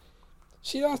 37.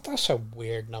 See, that's a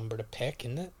weird number to pick,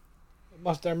 isn't it?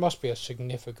 There must be a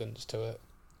significance to it.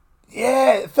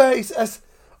 Yeah, 30.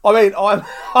 I mean,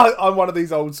 I'm one of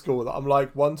these old school that I'm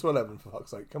like 1 to 11 for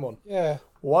fuck's sake. Come on. Yeah.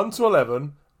 1 to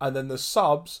 11, and then the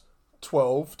subs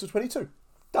 12 to 22.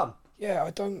 Done. Yeah,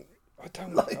 I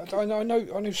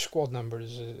know squad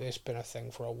numbers. It's been a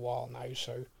thing for a while now,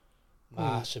 so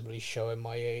massively showing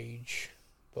my age,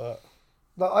 but.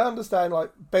 Like, I understand, like,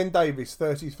 Ben Davies,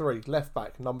 33, left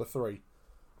back, number 3.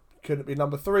 Couldn't be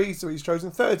number 3, so he's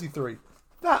chosen 33.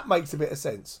 That makes a bit of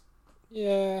sense.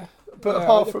 Yeah. But yeah,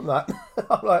 apart from that,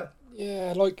 I'm like...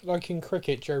 Yeah, like in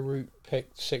cricket, Joe Root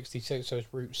picked 66, so it's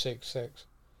Root 66.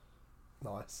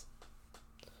 Nice.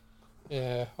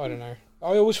 Yeah, I don't know.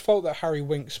 I always felt that Harry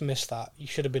Winks missed that. He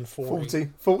should have been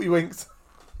 40. 40 winks.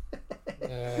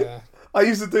 Yeah. I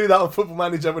used to do that on Football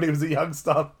Manager when he was a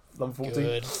youngster. I'm 14.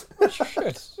 Good.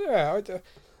 Shit. Yeah,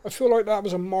 I feel like that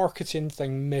was a marketing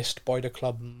thing missed by the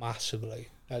club massively.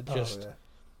 I'd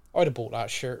have bought that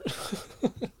shirt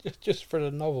just for the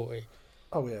novelty.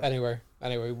 Oh yeah.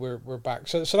 Anyway, we're back.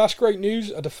 So that's great news.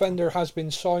 A defender has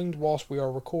been signed whilst we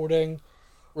are recording.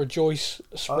 Rejoice,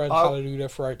 spread hallelujah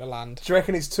throughout the land. Do you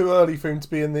reckon it's too early for him to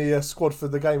be in the squad for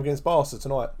the game against Barca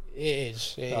tonight? It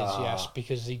is, yes,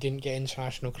 because he didn't get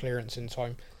international clearance in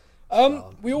time.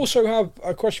 We also have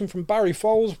a question from Barry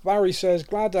Falls. Barry says,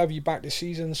 glad to have you back this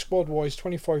season. Squad-wise,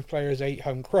 25 players, 8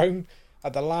 homegrown.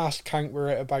 At the last count, we're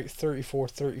at about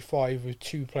 34-35 with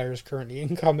 2 players currently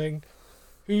incoming.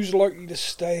 Who's likely to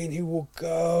stay and who will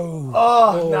go?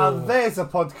 Now there's a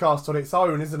podcast on its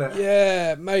own, isn't it?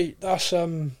 Yeah, mate, that's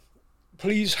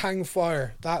please hang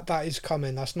fire. That is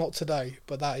coming. That's not today,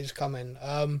 but that is coming.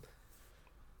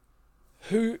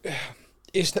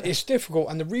 It's difficult,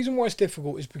 and the reason why it's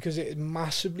difficult is because it is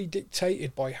massively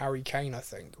dictated by Harry Kane, I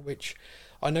think, which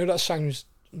I know that sounds,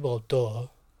 well, duh,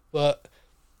 but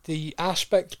the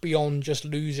aspect beyond just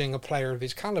losing a player of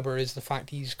his calibre is the fact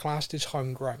he's classed as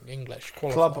homegrown, English,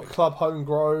 qualified. Club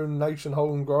homegrown, nation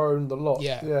homegrown, the lot.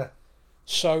 Yeah.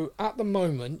 So, at the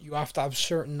moment, you have to have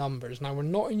certain numbers. Now, we're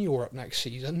not in Europe next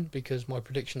season, because my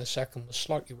prediction of second was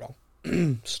slightly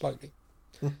wrong. Slightly.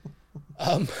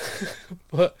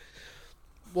 But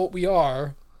what we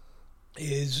are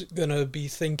is going to be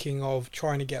thinking of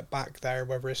trying to get back there,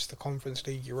 whether it's the Conference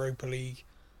League, Europa League,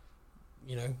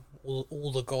 you know,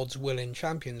 all the gods will in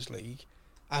Champions League,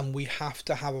 and we have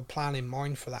to have a plan in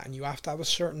mind for that, and you have to have a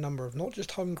certain number of not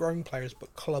just homegrown players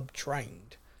but club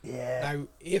trained. Now,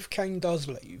 if Kane does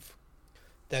leave,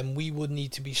 then we would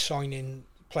need to be signing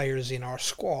players in our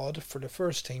squad for the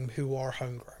first team who are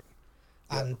homegrown,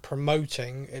 and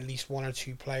promoting at least one or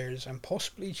two players, and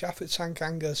possibly Japhet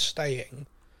Sankanga staying.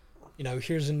 You know,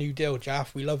 here's a new deal,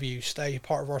 Jaff. We love you. Stay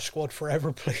part of our squad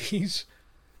forever, please,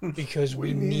 because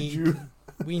we need you.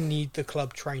 We need the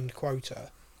club trained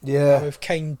quota. Yeah. Now, if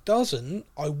Kane doesn't,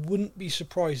 I wouldn't be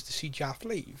surprised to see Jaff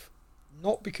leave.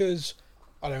 Not because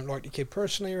I don't like the kid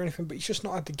personally or anything, but he's just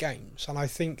not had the games, and I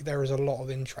think there is a lot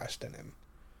of interest in him.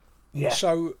 Yeah.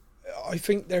 So I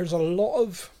think there's a lot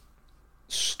of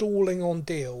stalling on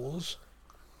deals,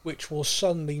 which will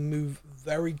suddenly move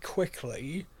very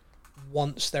quickly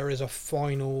once there is a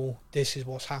final, this is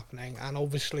what's happening. And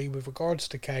obviously, with regards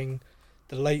to Kane,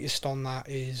 the latest on that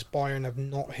is Bayern have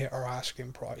not hit our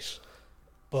asking price.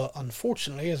 But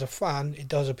unfortunately, as a fan, it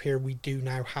does appear we do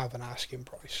now have an asking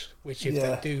price, which if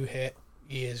they do hit,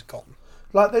 he is gone.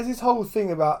 Like, there's this whole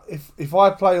thing about if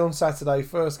I play on Saturday,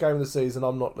 first game of the season,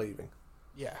 I'm not leaving.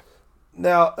 Yeah.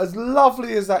 Now, as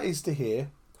lovely as that is to hear,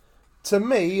 to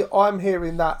me, I'm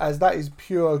hearing that as that is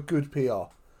pure good PR.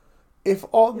 If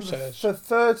on the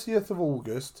 30th of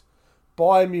August,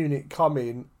 Bayern Munich come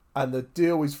in and the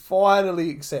deal is finally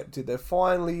accepted, they're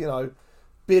finally,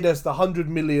 bid us the £100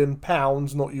 million, not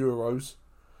euros.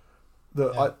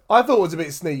 I thought was a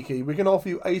bit sneaky. We can offer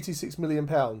you £86 million.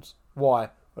 Why?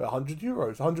 100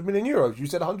 euros, 100 million euros. You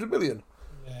said 100 million.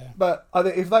 Yeah. But I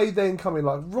think if they then come in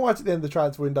like right at the end of the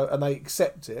transfer window and they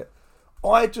accept it,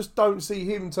 I just don't see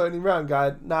him turning around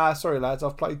going, nah, sorry lads,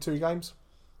 I've played 2 games.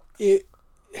 I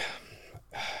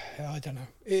don't know.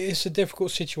 It's a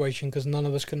difficult situation because none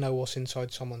of us can know what's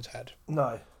inside someone's head.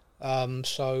 No.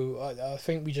 So I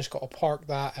think we just got to park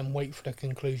that and wait for the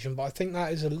conclusion. But I think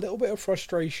that is a little bit of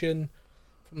frustration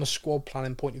from a squad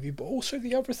planning point of view. But also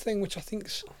the other thing, which I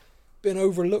think's been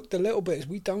overlooked a little bit, is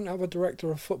we don't have a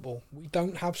director of football. We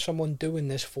don't have someone doing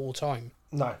this full time.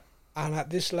 No. And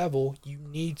at this level, you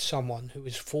need someone who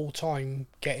is full time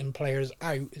getting players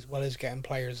out as well as getting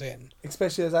players in.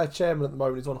 Especially as our chairman at the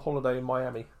moment is on holiday in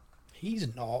Miami.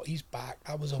 He's not. He's back.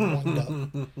 That was a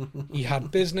wind-up. He had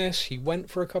business. He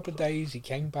went for a couple of days. He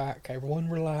came back. Everyone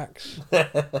relax.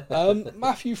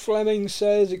 Matthew Fleming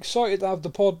says, excited to have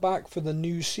the pod back for the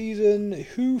new season.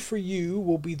 Who for you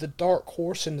will be the dark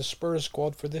horse in the Spurs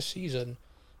squad for this season?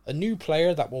 A new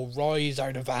player that will rise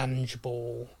out of Ange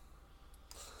Ball.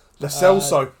 Lo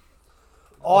Celso.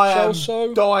 I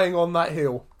am dying on that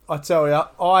hill. I tell you,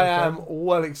 I am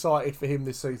well excited for him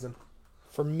this season.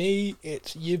 For me,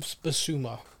 it's Yves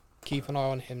Bissouma. Keep an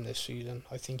eye on him this season.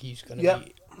 I think he's going to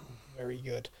be very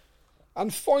good.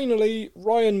 And finally,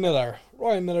 Ryan Miller.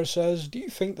 Ryan Miller says, do you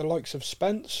think the likes of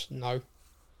Spence? No.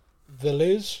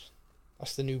 Villiers,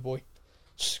 that's the new boy.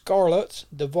 Scarlett,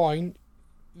 Divine,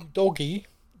 Udogi,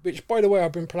 which, by the way,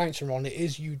 I've been pronouncing wrong. It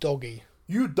is Udogi.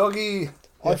 Udogi.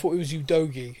 I thought it was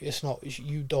Udogi. It's not. It's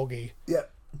Udogi. Yeah.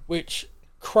 Which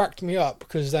cracked me up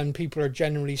because then people are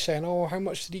generally saying, oh, how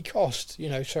much did he cost?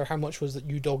 So how much was that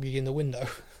Udogi in the window?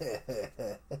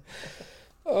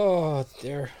 Oh,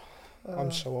 dear.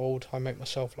 I'm so old. I make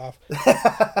myself laugh.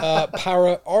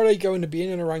 Parrot, are they going to be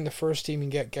in and around the first team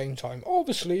and get game time?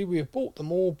 Obviously, we have bought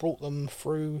them all, brought them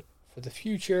through for the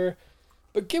future.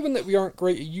 But given that we aren't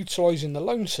great at utilising the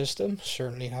loan system,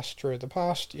 certainly that's true of the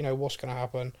past, what's going to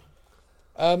happen?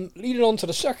 Leading on to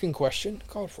the second question.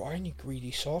 God, Ryan, you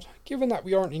greedy sod. Given that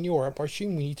we aren't in Europe, I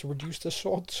assume we need to reduce the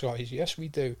squad size. Yes, we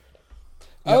do.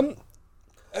 Yep.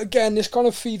 Again, this kind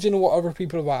of feeds into what other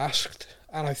people have asked.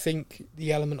 And I think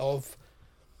the element of...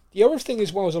 The other thing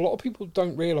as well is a lot of people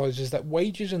don't realise is that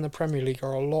wages in the Premier League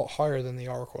are a lot higher than they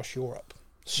are across Europe.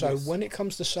 So when it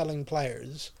comes to selling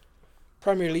players,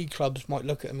 Premier League clubs might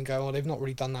look at them and go, "Oh, they've not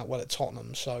really done that well at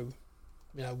Tottenham, so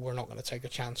we're not going to take a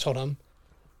chance on them,"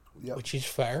 which is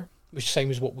fair, which is the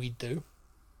same as what we'd do.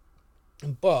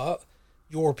 But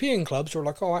European clubs are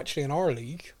like, "Oh, actually, in our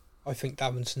league, I think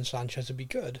Davinson Sanchez would be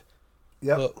good."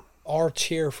 But our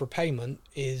tier for payment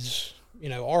is,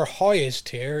 our highest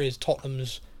tier is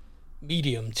Tottenham's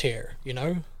medium tier,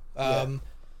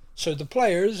 So the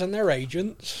players and their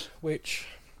agents, which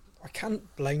I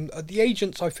can't blame, the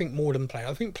agents I think more than players.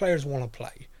 I think players want to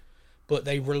play, but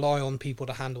they rely on people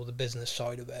to handle the business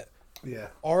side of it.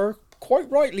 Are quite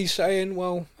rightly saying,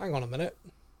 well, hang on a minute,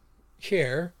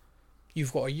 here,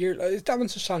 you've got a year,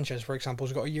 Davinson Sanchez, for example,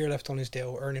 has got a year left on his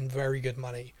deal, earning very good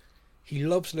money. He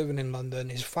loves living in London.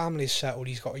 His family's settled.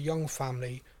 He's got a young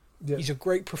family. He's a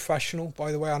great professional,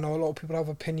 by the way. I know a lot of people have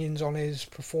opinions on his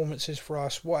performances for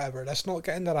us, whatever. Let's not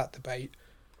get into that debate.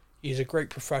 He's a great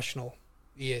professional.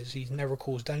 He is. He's never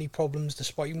caused any problems,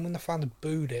 despite even when the fans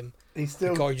booed him.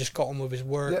 The guy just got on with his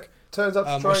work. Turns up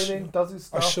to training, does his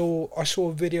stuff. I saw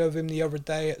a video of him the other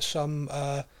day at some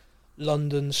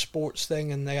London sports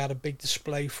thing, and they had a big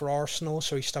display for Arsenal,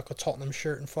 so he stuck a Tottenham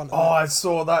shirt in front of it. I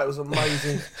saw that. It was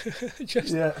amazing.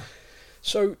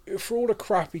 So for all the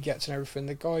crap he gets and everything,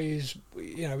 the guy is,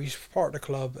 he's part of the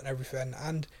club and everything,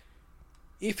 and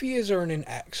if he is earning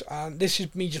X, and this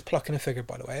is me just plucking a figure,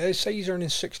 by the way, let's say he's earning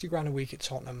 60 grand a week at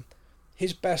Tottenham,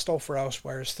 his best offer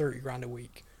elsewhere is 30 grand a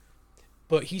week,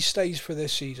 but he stays for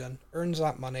this season, earns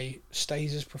that money,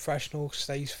 stays as professional,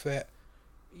 stays fit.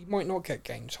 He might not get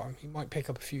game time. He might pick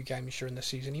up a few games during the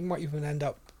season. He might even end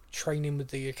up training with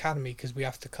the academy because we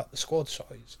have to cut the squad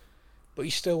size. But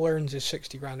he still earns his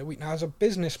 60 grand a week. Now, as a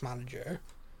business manager,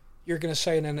 you're going to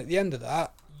say, and then at the end of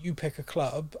that, you pick a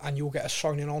club and you'll get a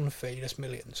signing on fee that's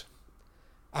millions.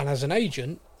 And as an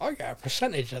agent, I get a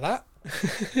percentage of that.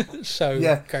 So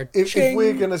if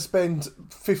we're going to spend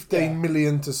 15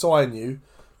 million to sign you,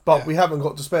 but we haven't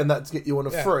got to spend that to get you on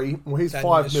a free, well, here's then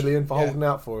 5 million for holding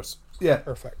out for us.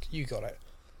 Perfect. You got it.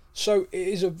 So it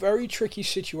is a very tricky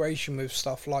situation with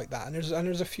stuff like that, and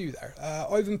there's a few there.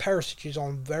 Ivan Perisic is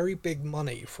on very big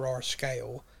money for our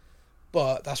scale,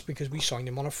 but that's because we signed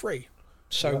him on a free.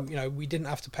 So we didn't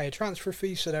have to pay a transfer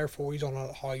fee, so therefore he's on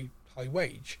a high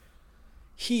wage.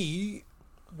 He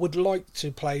would like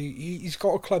to play. He's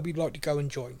got a club he'd like to go and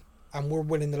join, and we're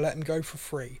willing to let him go for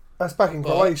free. That's back in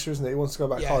Croatia, isn't it? He wants to go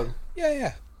back home.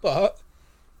 Yeah. But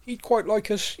he'd quite like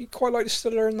us. He'd quite like to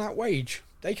still earn that wage.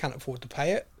 They can't afford to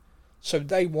pay it, so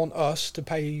they want us to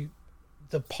pay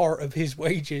the part of his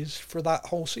wages for that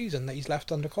whole season that he's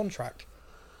left under contract.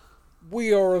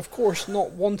 We are, of course,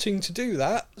 not wanting to do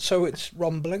that, so it's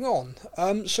rumbling on.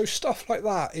 So stuff like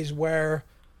that is where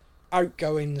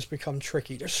outgoings become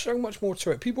tricky. There's so much more to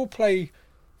it. People play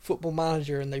Football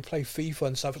Manager and they play FIFA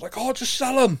and stuff. It's like, just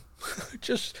sell them.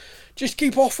 just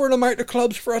keep offering them out to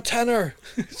clubs for a tenner.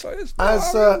 So it's not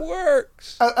how it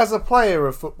works. As a player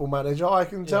of Football Manager, I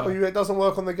can tell you it doesn't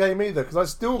work on the game either, because I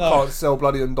still can't sell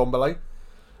bloody Ndombele.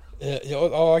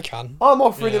 I can. I'm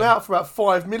offering him out for about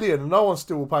 5 million, and no one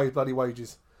still will pay his bloody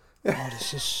wages.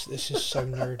 This is so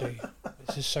nerdy.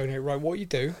 This is so nerdy. Right, what you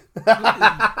do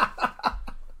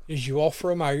is you offer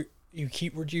them out. You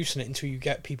keep reducing it until you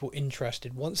get people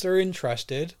interested. Once they're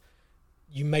interested,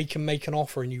 you make them make an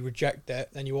offer and you reject it.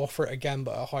 Then you offer it again,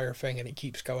 but a higher thing, and it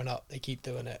keeps going up. They keep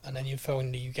doing it, and then you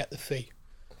finally you get the fee.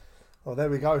 Oh, there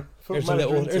we go.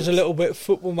 There's a little bit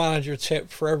Football Manager tip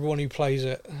for everyone who plays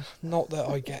it. Not that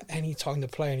I get any time to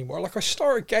play anymore. Like, I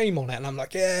start a game on it and I'm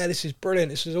like, yeah, this is brilliant,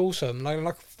 this is awesome. And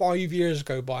like 5 years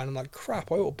go by and I'm like,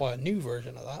 crap, I ought to buy a new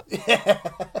version of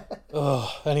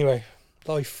that. Anyway,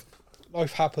 life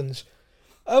happens.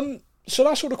 So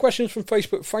that's all the questions from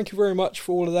Facebook. Thank you very much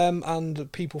for all of them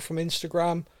and people from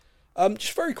Instagram.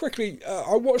 Just very quickly,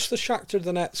 I watched the Shakhtar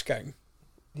Donetsk game.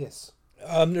 Yes.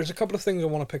 There's a couple of things I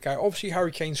want to pick out. Obviously,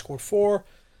 Harry Kane scored 4.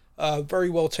 Very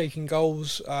well taken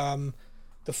goals.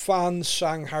 The fans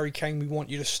sang Harry Kane, we want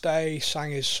you to stay,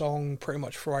 sang his song pretty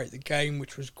much throughout the game,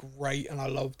 which was great, and I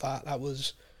loved that. That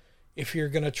was, if you're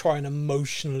going to try and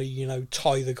emotionally,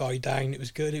 tie the guy down, it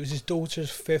was good. It was his daughter's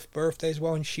 5th birthday as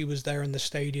well, and she was there in the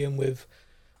stadium with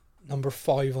number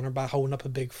 5 on her back, holding up a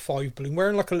big 5 balloon,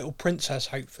 wearing like a little princess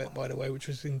outfit, by the way, which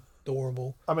was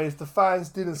adorable. I mean, if the fans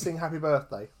didn't sing happy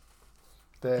birthday,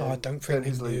 I don't think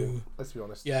they knew. Let's be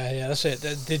honest. Yeah, that's it.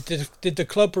 Did the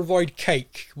club provide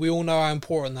cake? We all know how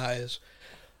important that is.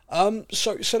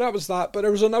 So that was that. But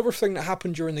there was another thing that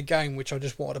happened during the game which I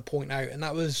just wanted to point out, and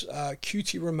that was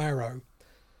Cuti Romero.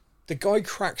 The guy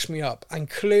cracks me up, and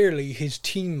clearly his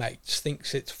teammates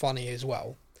thinks it's funny as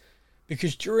well,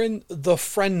 because during the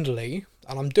friendly,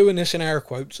 and I'm doing this in air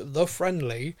quotes, the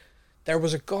friendly, there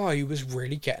was a guy who was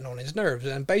really getting on his nerves.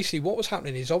 And basically what was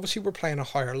happening is, obviously we're playing a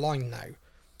higher line now.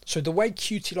 So the way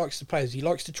QT likes to play is he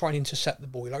likes to try and intercept the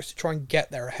ball. He likes to try and get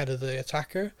there ahead of the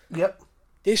attacker. Yep.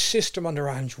 This system under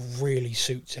Ange really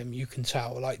suits him, you can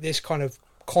tell. Like, this kind of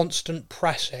constant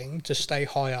pressing to stay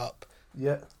high up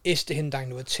Yeah. is to him down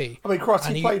to a T. I mean, Christ,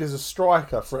 And he played as a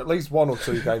striker for at least 1 or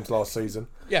 2 games last season.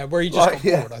 Yeah, where he just got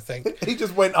bored, I think. He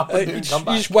just went up and didn't come He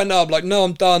back. just went up like, no,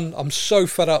 I'm done. I'm so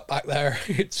fed up back there.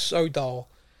 It's so dull.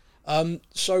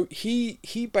 So he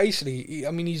basically,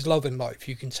 I mean, he's loving life,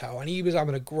 you can tell. And he was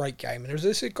having a great game. And there was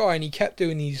this guy, and he kept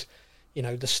doing these, you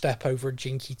know, the step over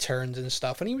jinky turns and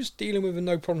stuff. And he was dealing with it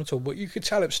no problem at all. But you could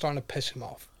tell it was starting to piss him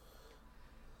off.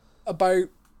 About,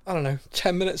 I don't know,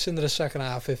 10 minutes into the second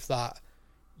half, if that,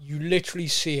 you literally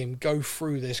see him go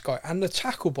through this guy. And the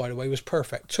tackle, by the way, was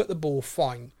perfect. Took the ball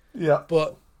fine. Yeah.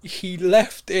 But he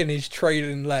left in his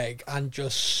trailing leg and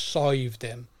just scythed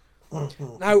him.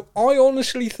 Now, I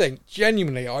honestly think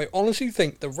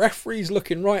the referee's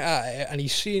looking right at it and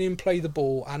he's seeing him play the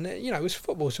ball. And, you know, it's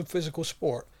football, it's a physical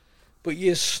sport. But he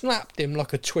has snapped him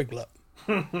like a twiglet.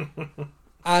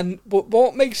 But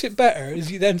what makes it better is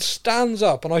he then stands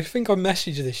up, and I think I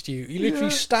messaged this to you. He literally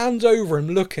stands over him,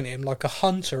 looking at him like a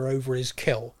hunter over his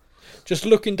kill. Just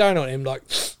looking down on him like,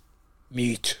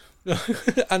 meat.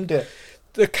 And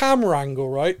the camera angle,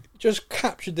 right, just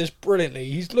captured this brilliantly.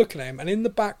 He's looking at him, and in the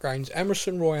background's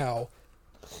Emerson Royale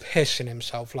pissing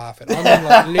himself laughing. I mean,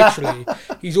 like, literally,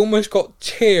 he's almost got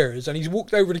tears, and he's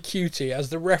walked over to QT as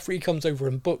the referee comes over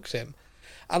and books him.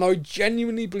 And I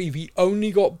genuinely believe he only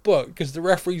got booked because the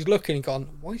referee's looking and gone,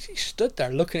 why is he stood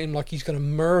there looking at him like he's going to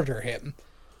murder him?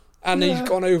 And he's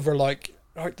gone over like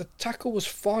the tackle was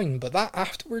fine, but that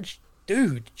afterwards,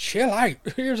 dude, chill out.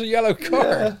 Here's a yellow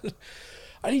card. Yeah.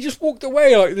 And he just walked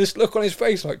away like this look on his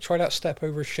face, like, try that step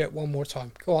over shit one more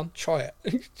time. Go on, try it.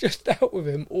 He just dealt with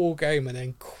him all game and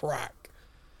then crack.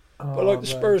 But like the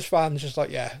Spurs fans just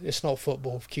like, yeah, it's not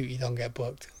football if QT don't get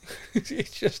booked.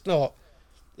 It's just not.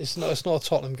 It's not a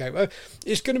Tottenham game.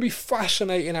 It's going to be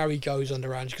fascinating how he goes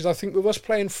under Ange, because I think with us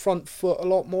playing front foot a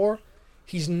lot more,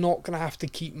 he's not going to have to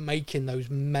keep making those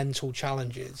mental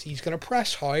challenges. He's going to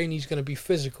press high and he's going to be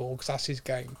physical because that's his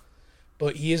game.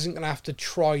 But he isn't going to have to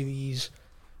try these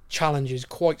challenges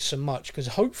quite so much, because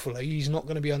hopefully he's not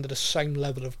going to be under the same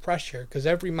level of pressure, because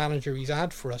every manager he's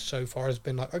had for us so far has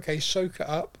been like, okay, soak it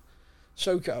up,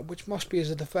 which must be as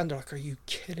a defender. Like, are you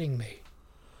kidding me?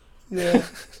 Yeah.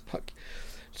 Like,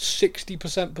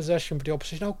 60% possession for the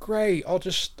opposition. Oh, great. I'll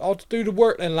do the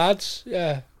work then, lads.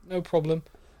 Yeah, no problem.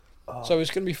 So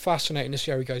it's going to be fascinating to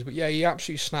see how he goes. But yeah, he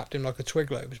absolutely snapped him like a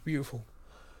twiglet. It was beautiful.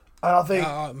 And I think...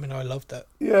 I mean, I loved it.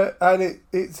 Yeah, and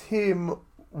it's him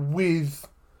with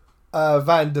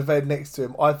Van de Ven next to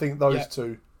him. I think those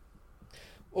two.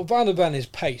 Well, Van de Ven is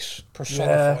pace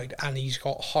personified, and he's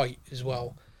got height as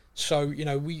well. So, you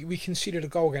know, we conceded a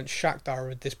goal against Shakhtar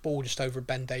with this ball just over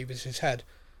Ben Davies' head.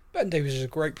 Ben Davies is a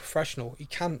great professional. He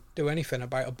can't do anything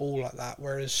about a ball like that,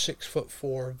 whereas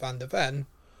 6'4" Van de Ven,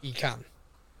 he can.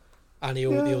 And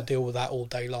he'll deal with that all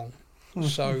day long.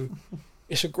 So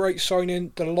it's a great signing.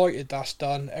 Delighted that's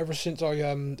done. Ever since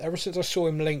I saw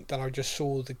him linked and I just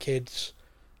saw the kid's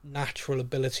natural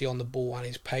ability on the ball and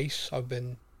his pace, I've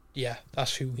been,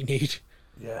 that's who we need.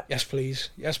 Yeah. Yes, please,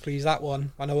 that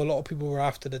one. I know a lot of people were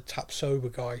after the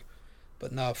Tapsoba guy,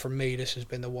 but no, for me, this has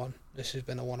been the one. This has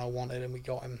been the one I wanted, and we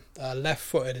got him.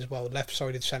 Left-footed as well,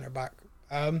 left-sided centre-back.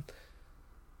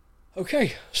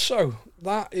 Okay, so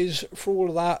that is for all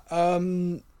of that.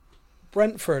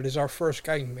 Brentford is our first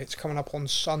game. It's coming up on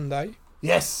Sunday.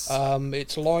 Yes.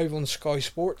 It's live on Sky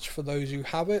Sports for those who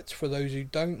have it. For those who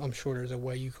don't, I'm sure there's a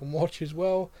way you can watch as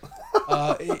well.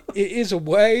 It is a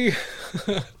way.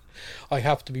 I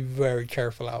have to be very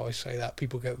careful how I say that.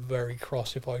 People get very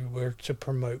cross if I were to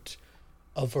promote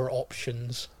other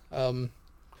options.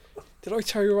 Did I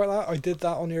tell you about that? I did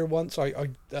that on here once.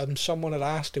 Someone had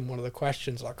asked him one of the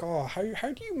questions, like, "Oh, how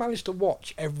do you manage to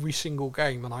watch every single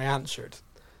game?" And I answered,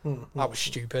 "That was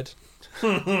stupid."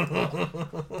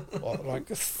 Like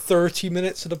 30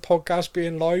 minutes of the podcast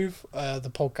being live,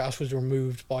 the podcast was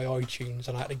removed by iTunes,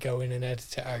 and I had to go in and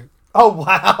edit it out. Oh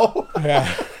wow!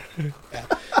 Yeah.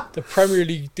 The Premier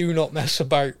League do not mess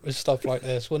about with stuff like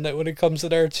this. When it comes to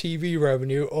their TV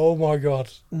revenue, oh my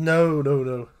god. No.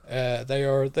 They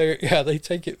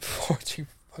take it far too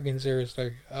fucking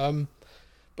seriously.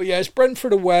 But yeah, it's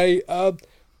Brentford away. I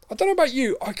don't know about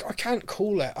you. I can't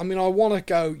call it. I mean, I want to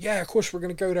go. Yeah, of course we're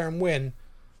going to go there and win.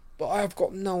 But I have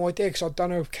got no idea, because I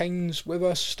don't know if Kane's with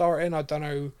us starting. I don't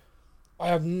know. I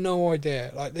have no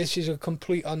idea. Like, this is a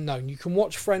complete unknown. You can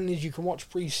watch friendlies, you can watch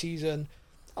pre-season,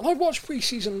 and And I watched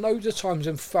pre-season loads of times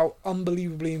and felt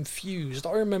unbelievably infused.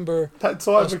 I remember that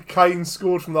time when Kane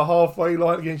scored from the halfway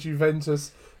line against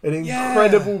Juventus. An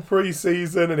incredible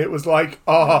pre-season, and it was like,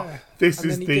 this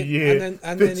is the year.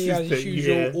 And then he had his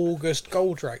usual August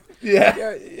goal rate.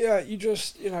 Yeah. You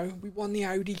just, we won the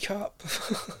Audi Cup.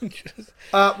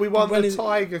 We won the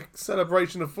Tiger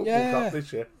Celebration of Football Cup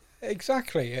this year.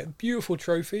 Exactly, a beautiful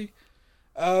trophy.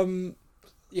 So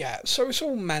it's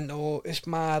all mental. It's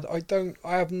mad. I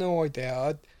have no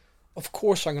idea. Of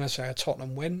course, I'm going to say a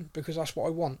Tottenham win because that's what I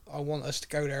want. I want us to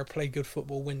go there, play good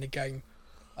football, win the game.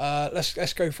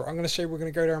 Let's go for it. I'm going to say we're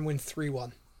going to go there and win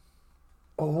 3-1.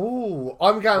 Oh,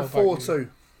 I'm going 4-2.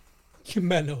 You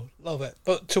mental, love it.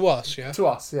 But to us, yeah. To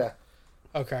us, yeah.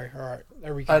 Okay, all right.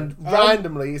 There we go. And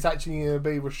randomly, it's actually going to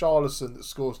be Richarlison that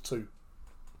scores 2.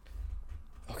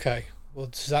 Okay. Well,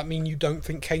 does that mean you don't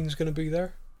think Kane's going to be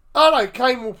there? Oh no,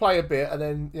 Kane will play a bit, and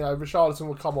then Richarlison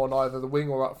will come on either the wing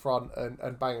or up front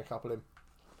and bang a couple in.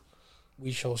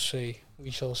 We shall see.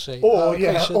 Or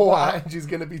Ange's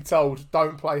going to be told,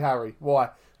 don't play Harry. Why?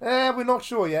 We're not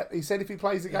sure yet. He said if he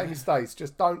plays the game, he stays.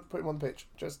 Just don't put him on the pitch.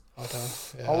 Just hold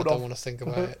on. I don't want to think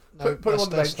about it. No, put him on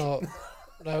the bench.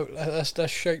 No,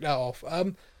 let's shake that off.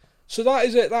 So that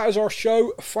is it. That is our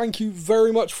show. Thank you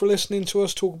very much for listening to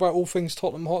us talk about all things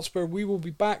Tottenham Hotspur. We will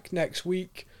be back next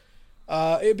week.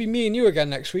 It'll be me and you again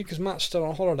next week because Matt's still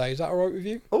on holiday. Is that all right with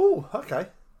you? Oh, okay.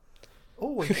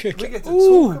 Oh, we get to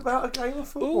talk about a game of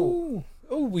football.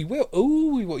 We will.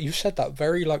 We will. You said that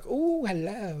very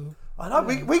hello. I know.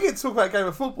 We get to talk about a game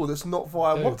of football that's not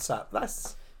via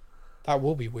WhatsApp. That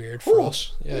will be weird for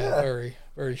us. Yeah, very,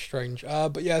 very strange.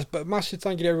 But massive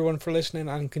thank you to everyone for listening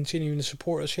and continuing to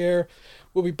support us here.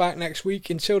 We'll be back next week.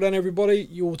 Until then, everybody,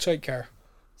 you all take care.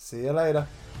 See you later.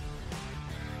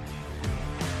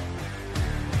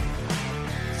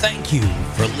 Thank you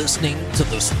for listening to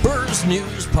the Spurs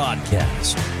News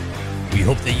Podcast. We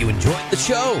hope that you enjoyed the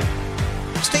show.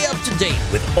 Stay up to date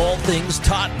with all things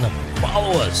Tottenham.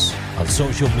 Follow us on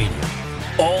social media.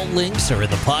 All links are in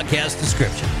the podcast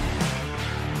description.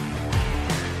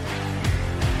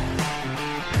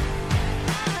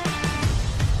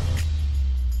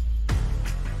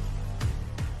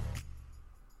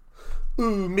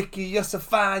 Ooh, Mickey, you're so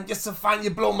fine,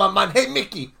 you blow my mind. Hey,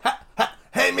 Mickey, ha, ha,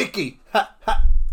 hey, Mickey, ha, ha.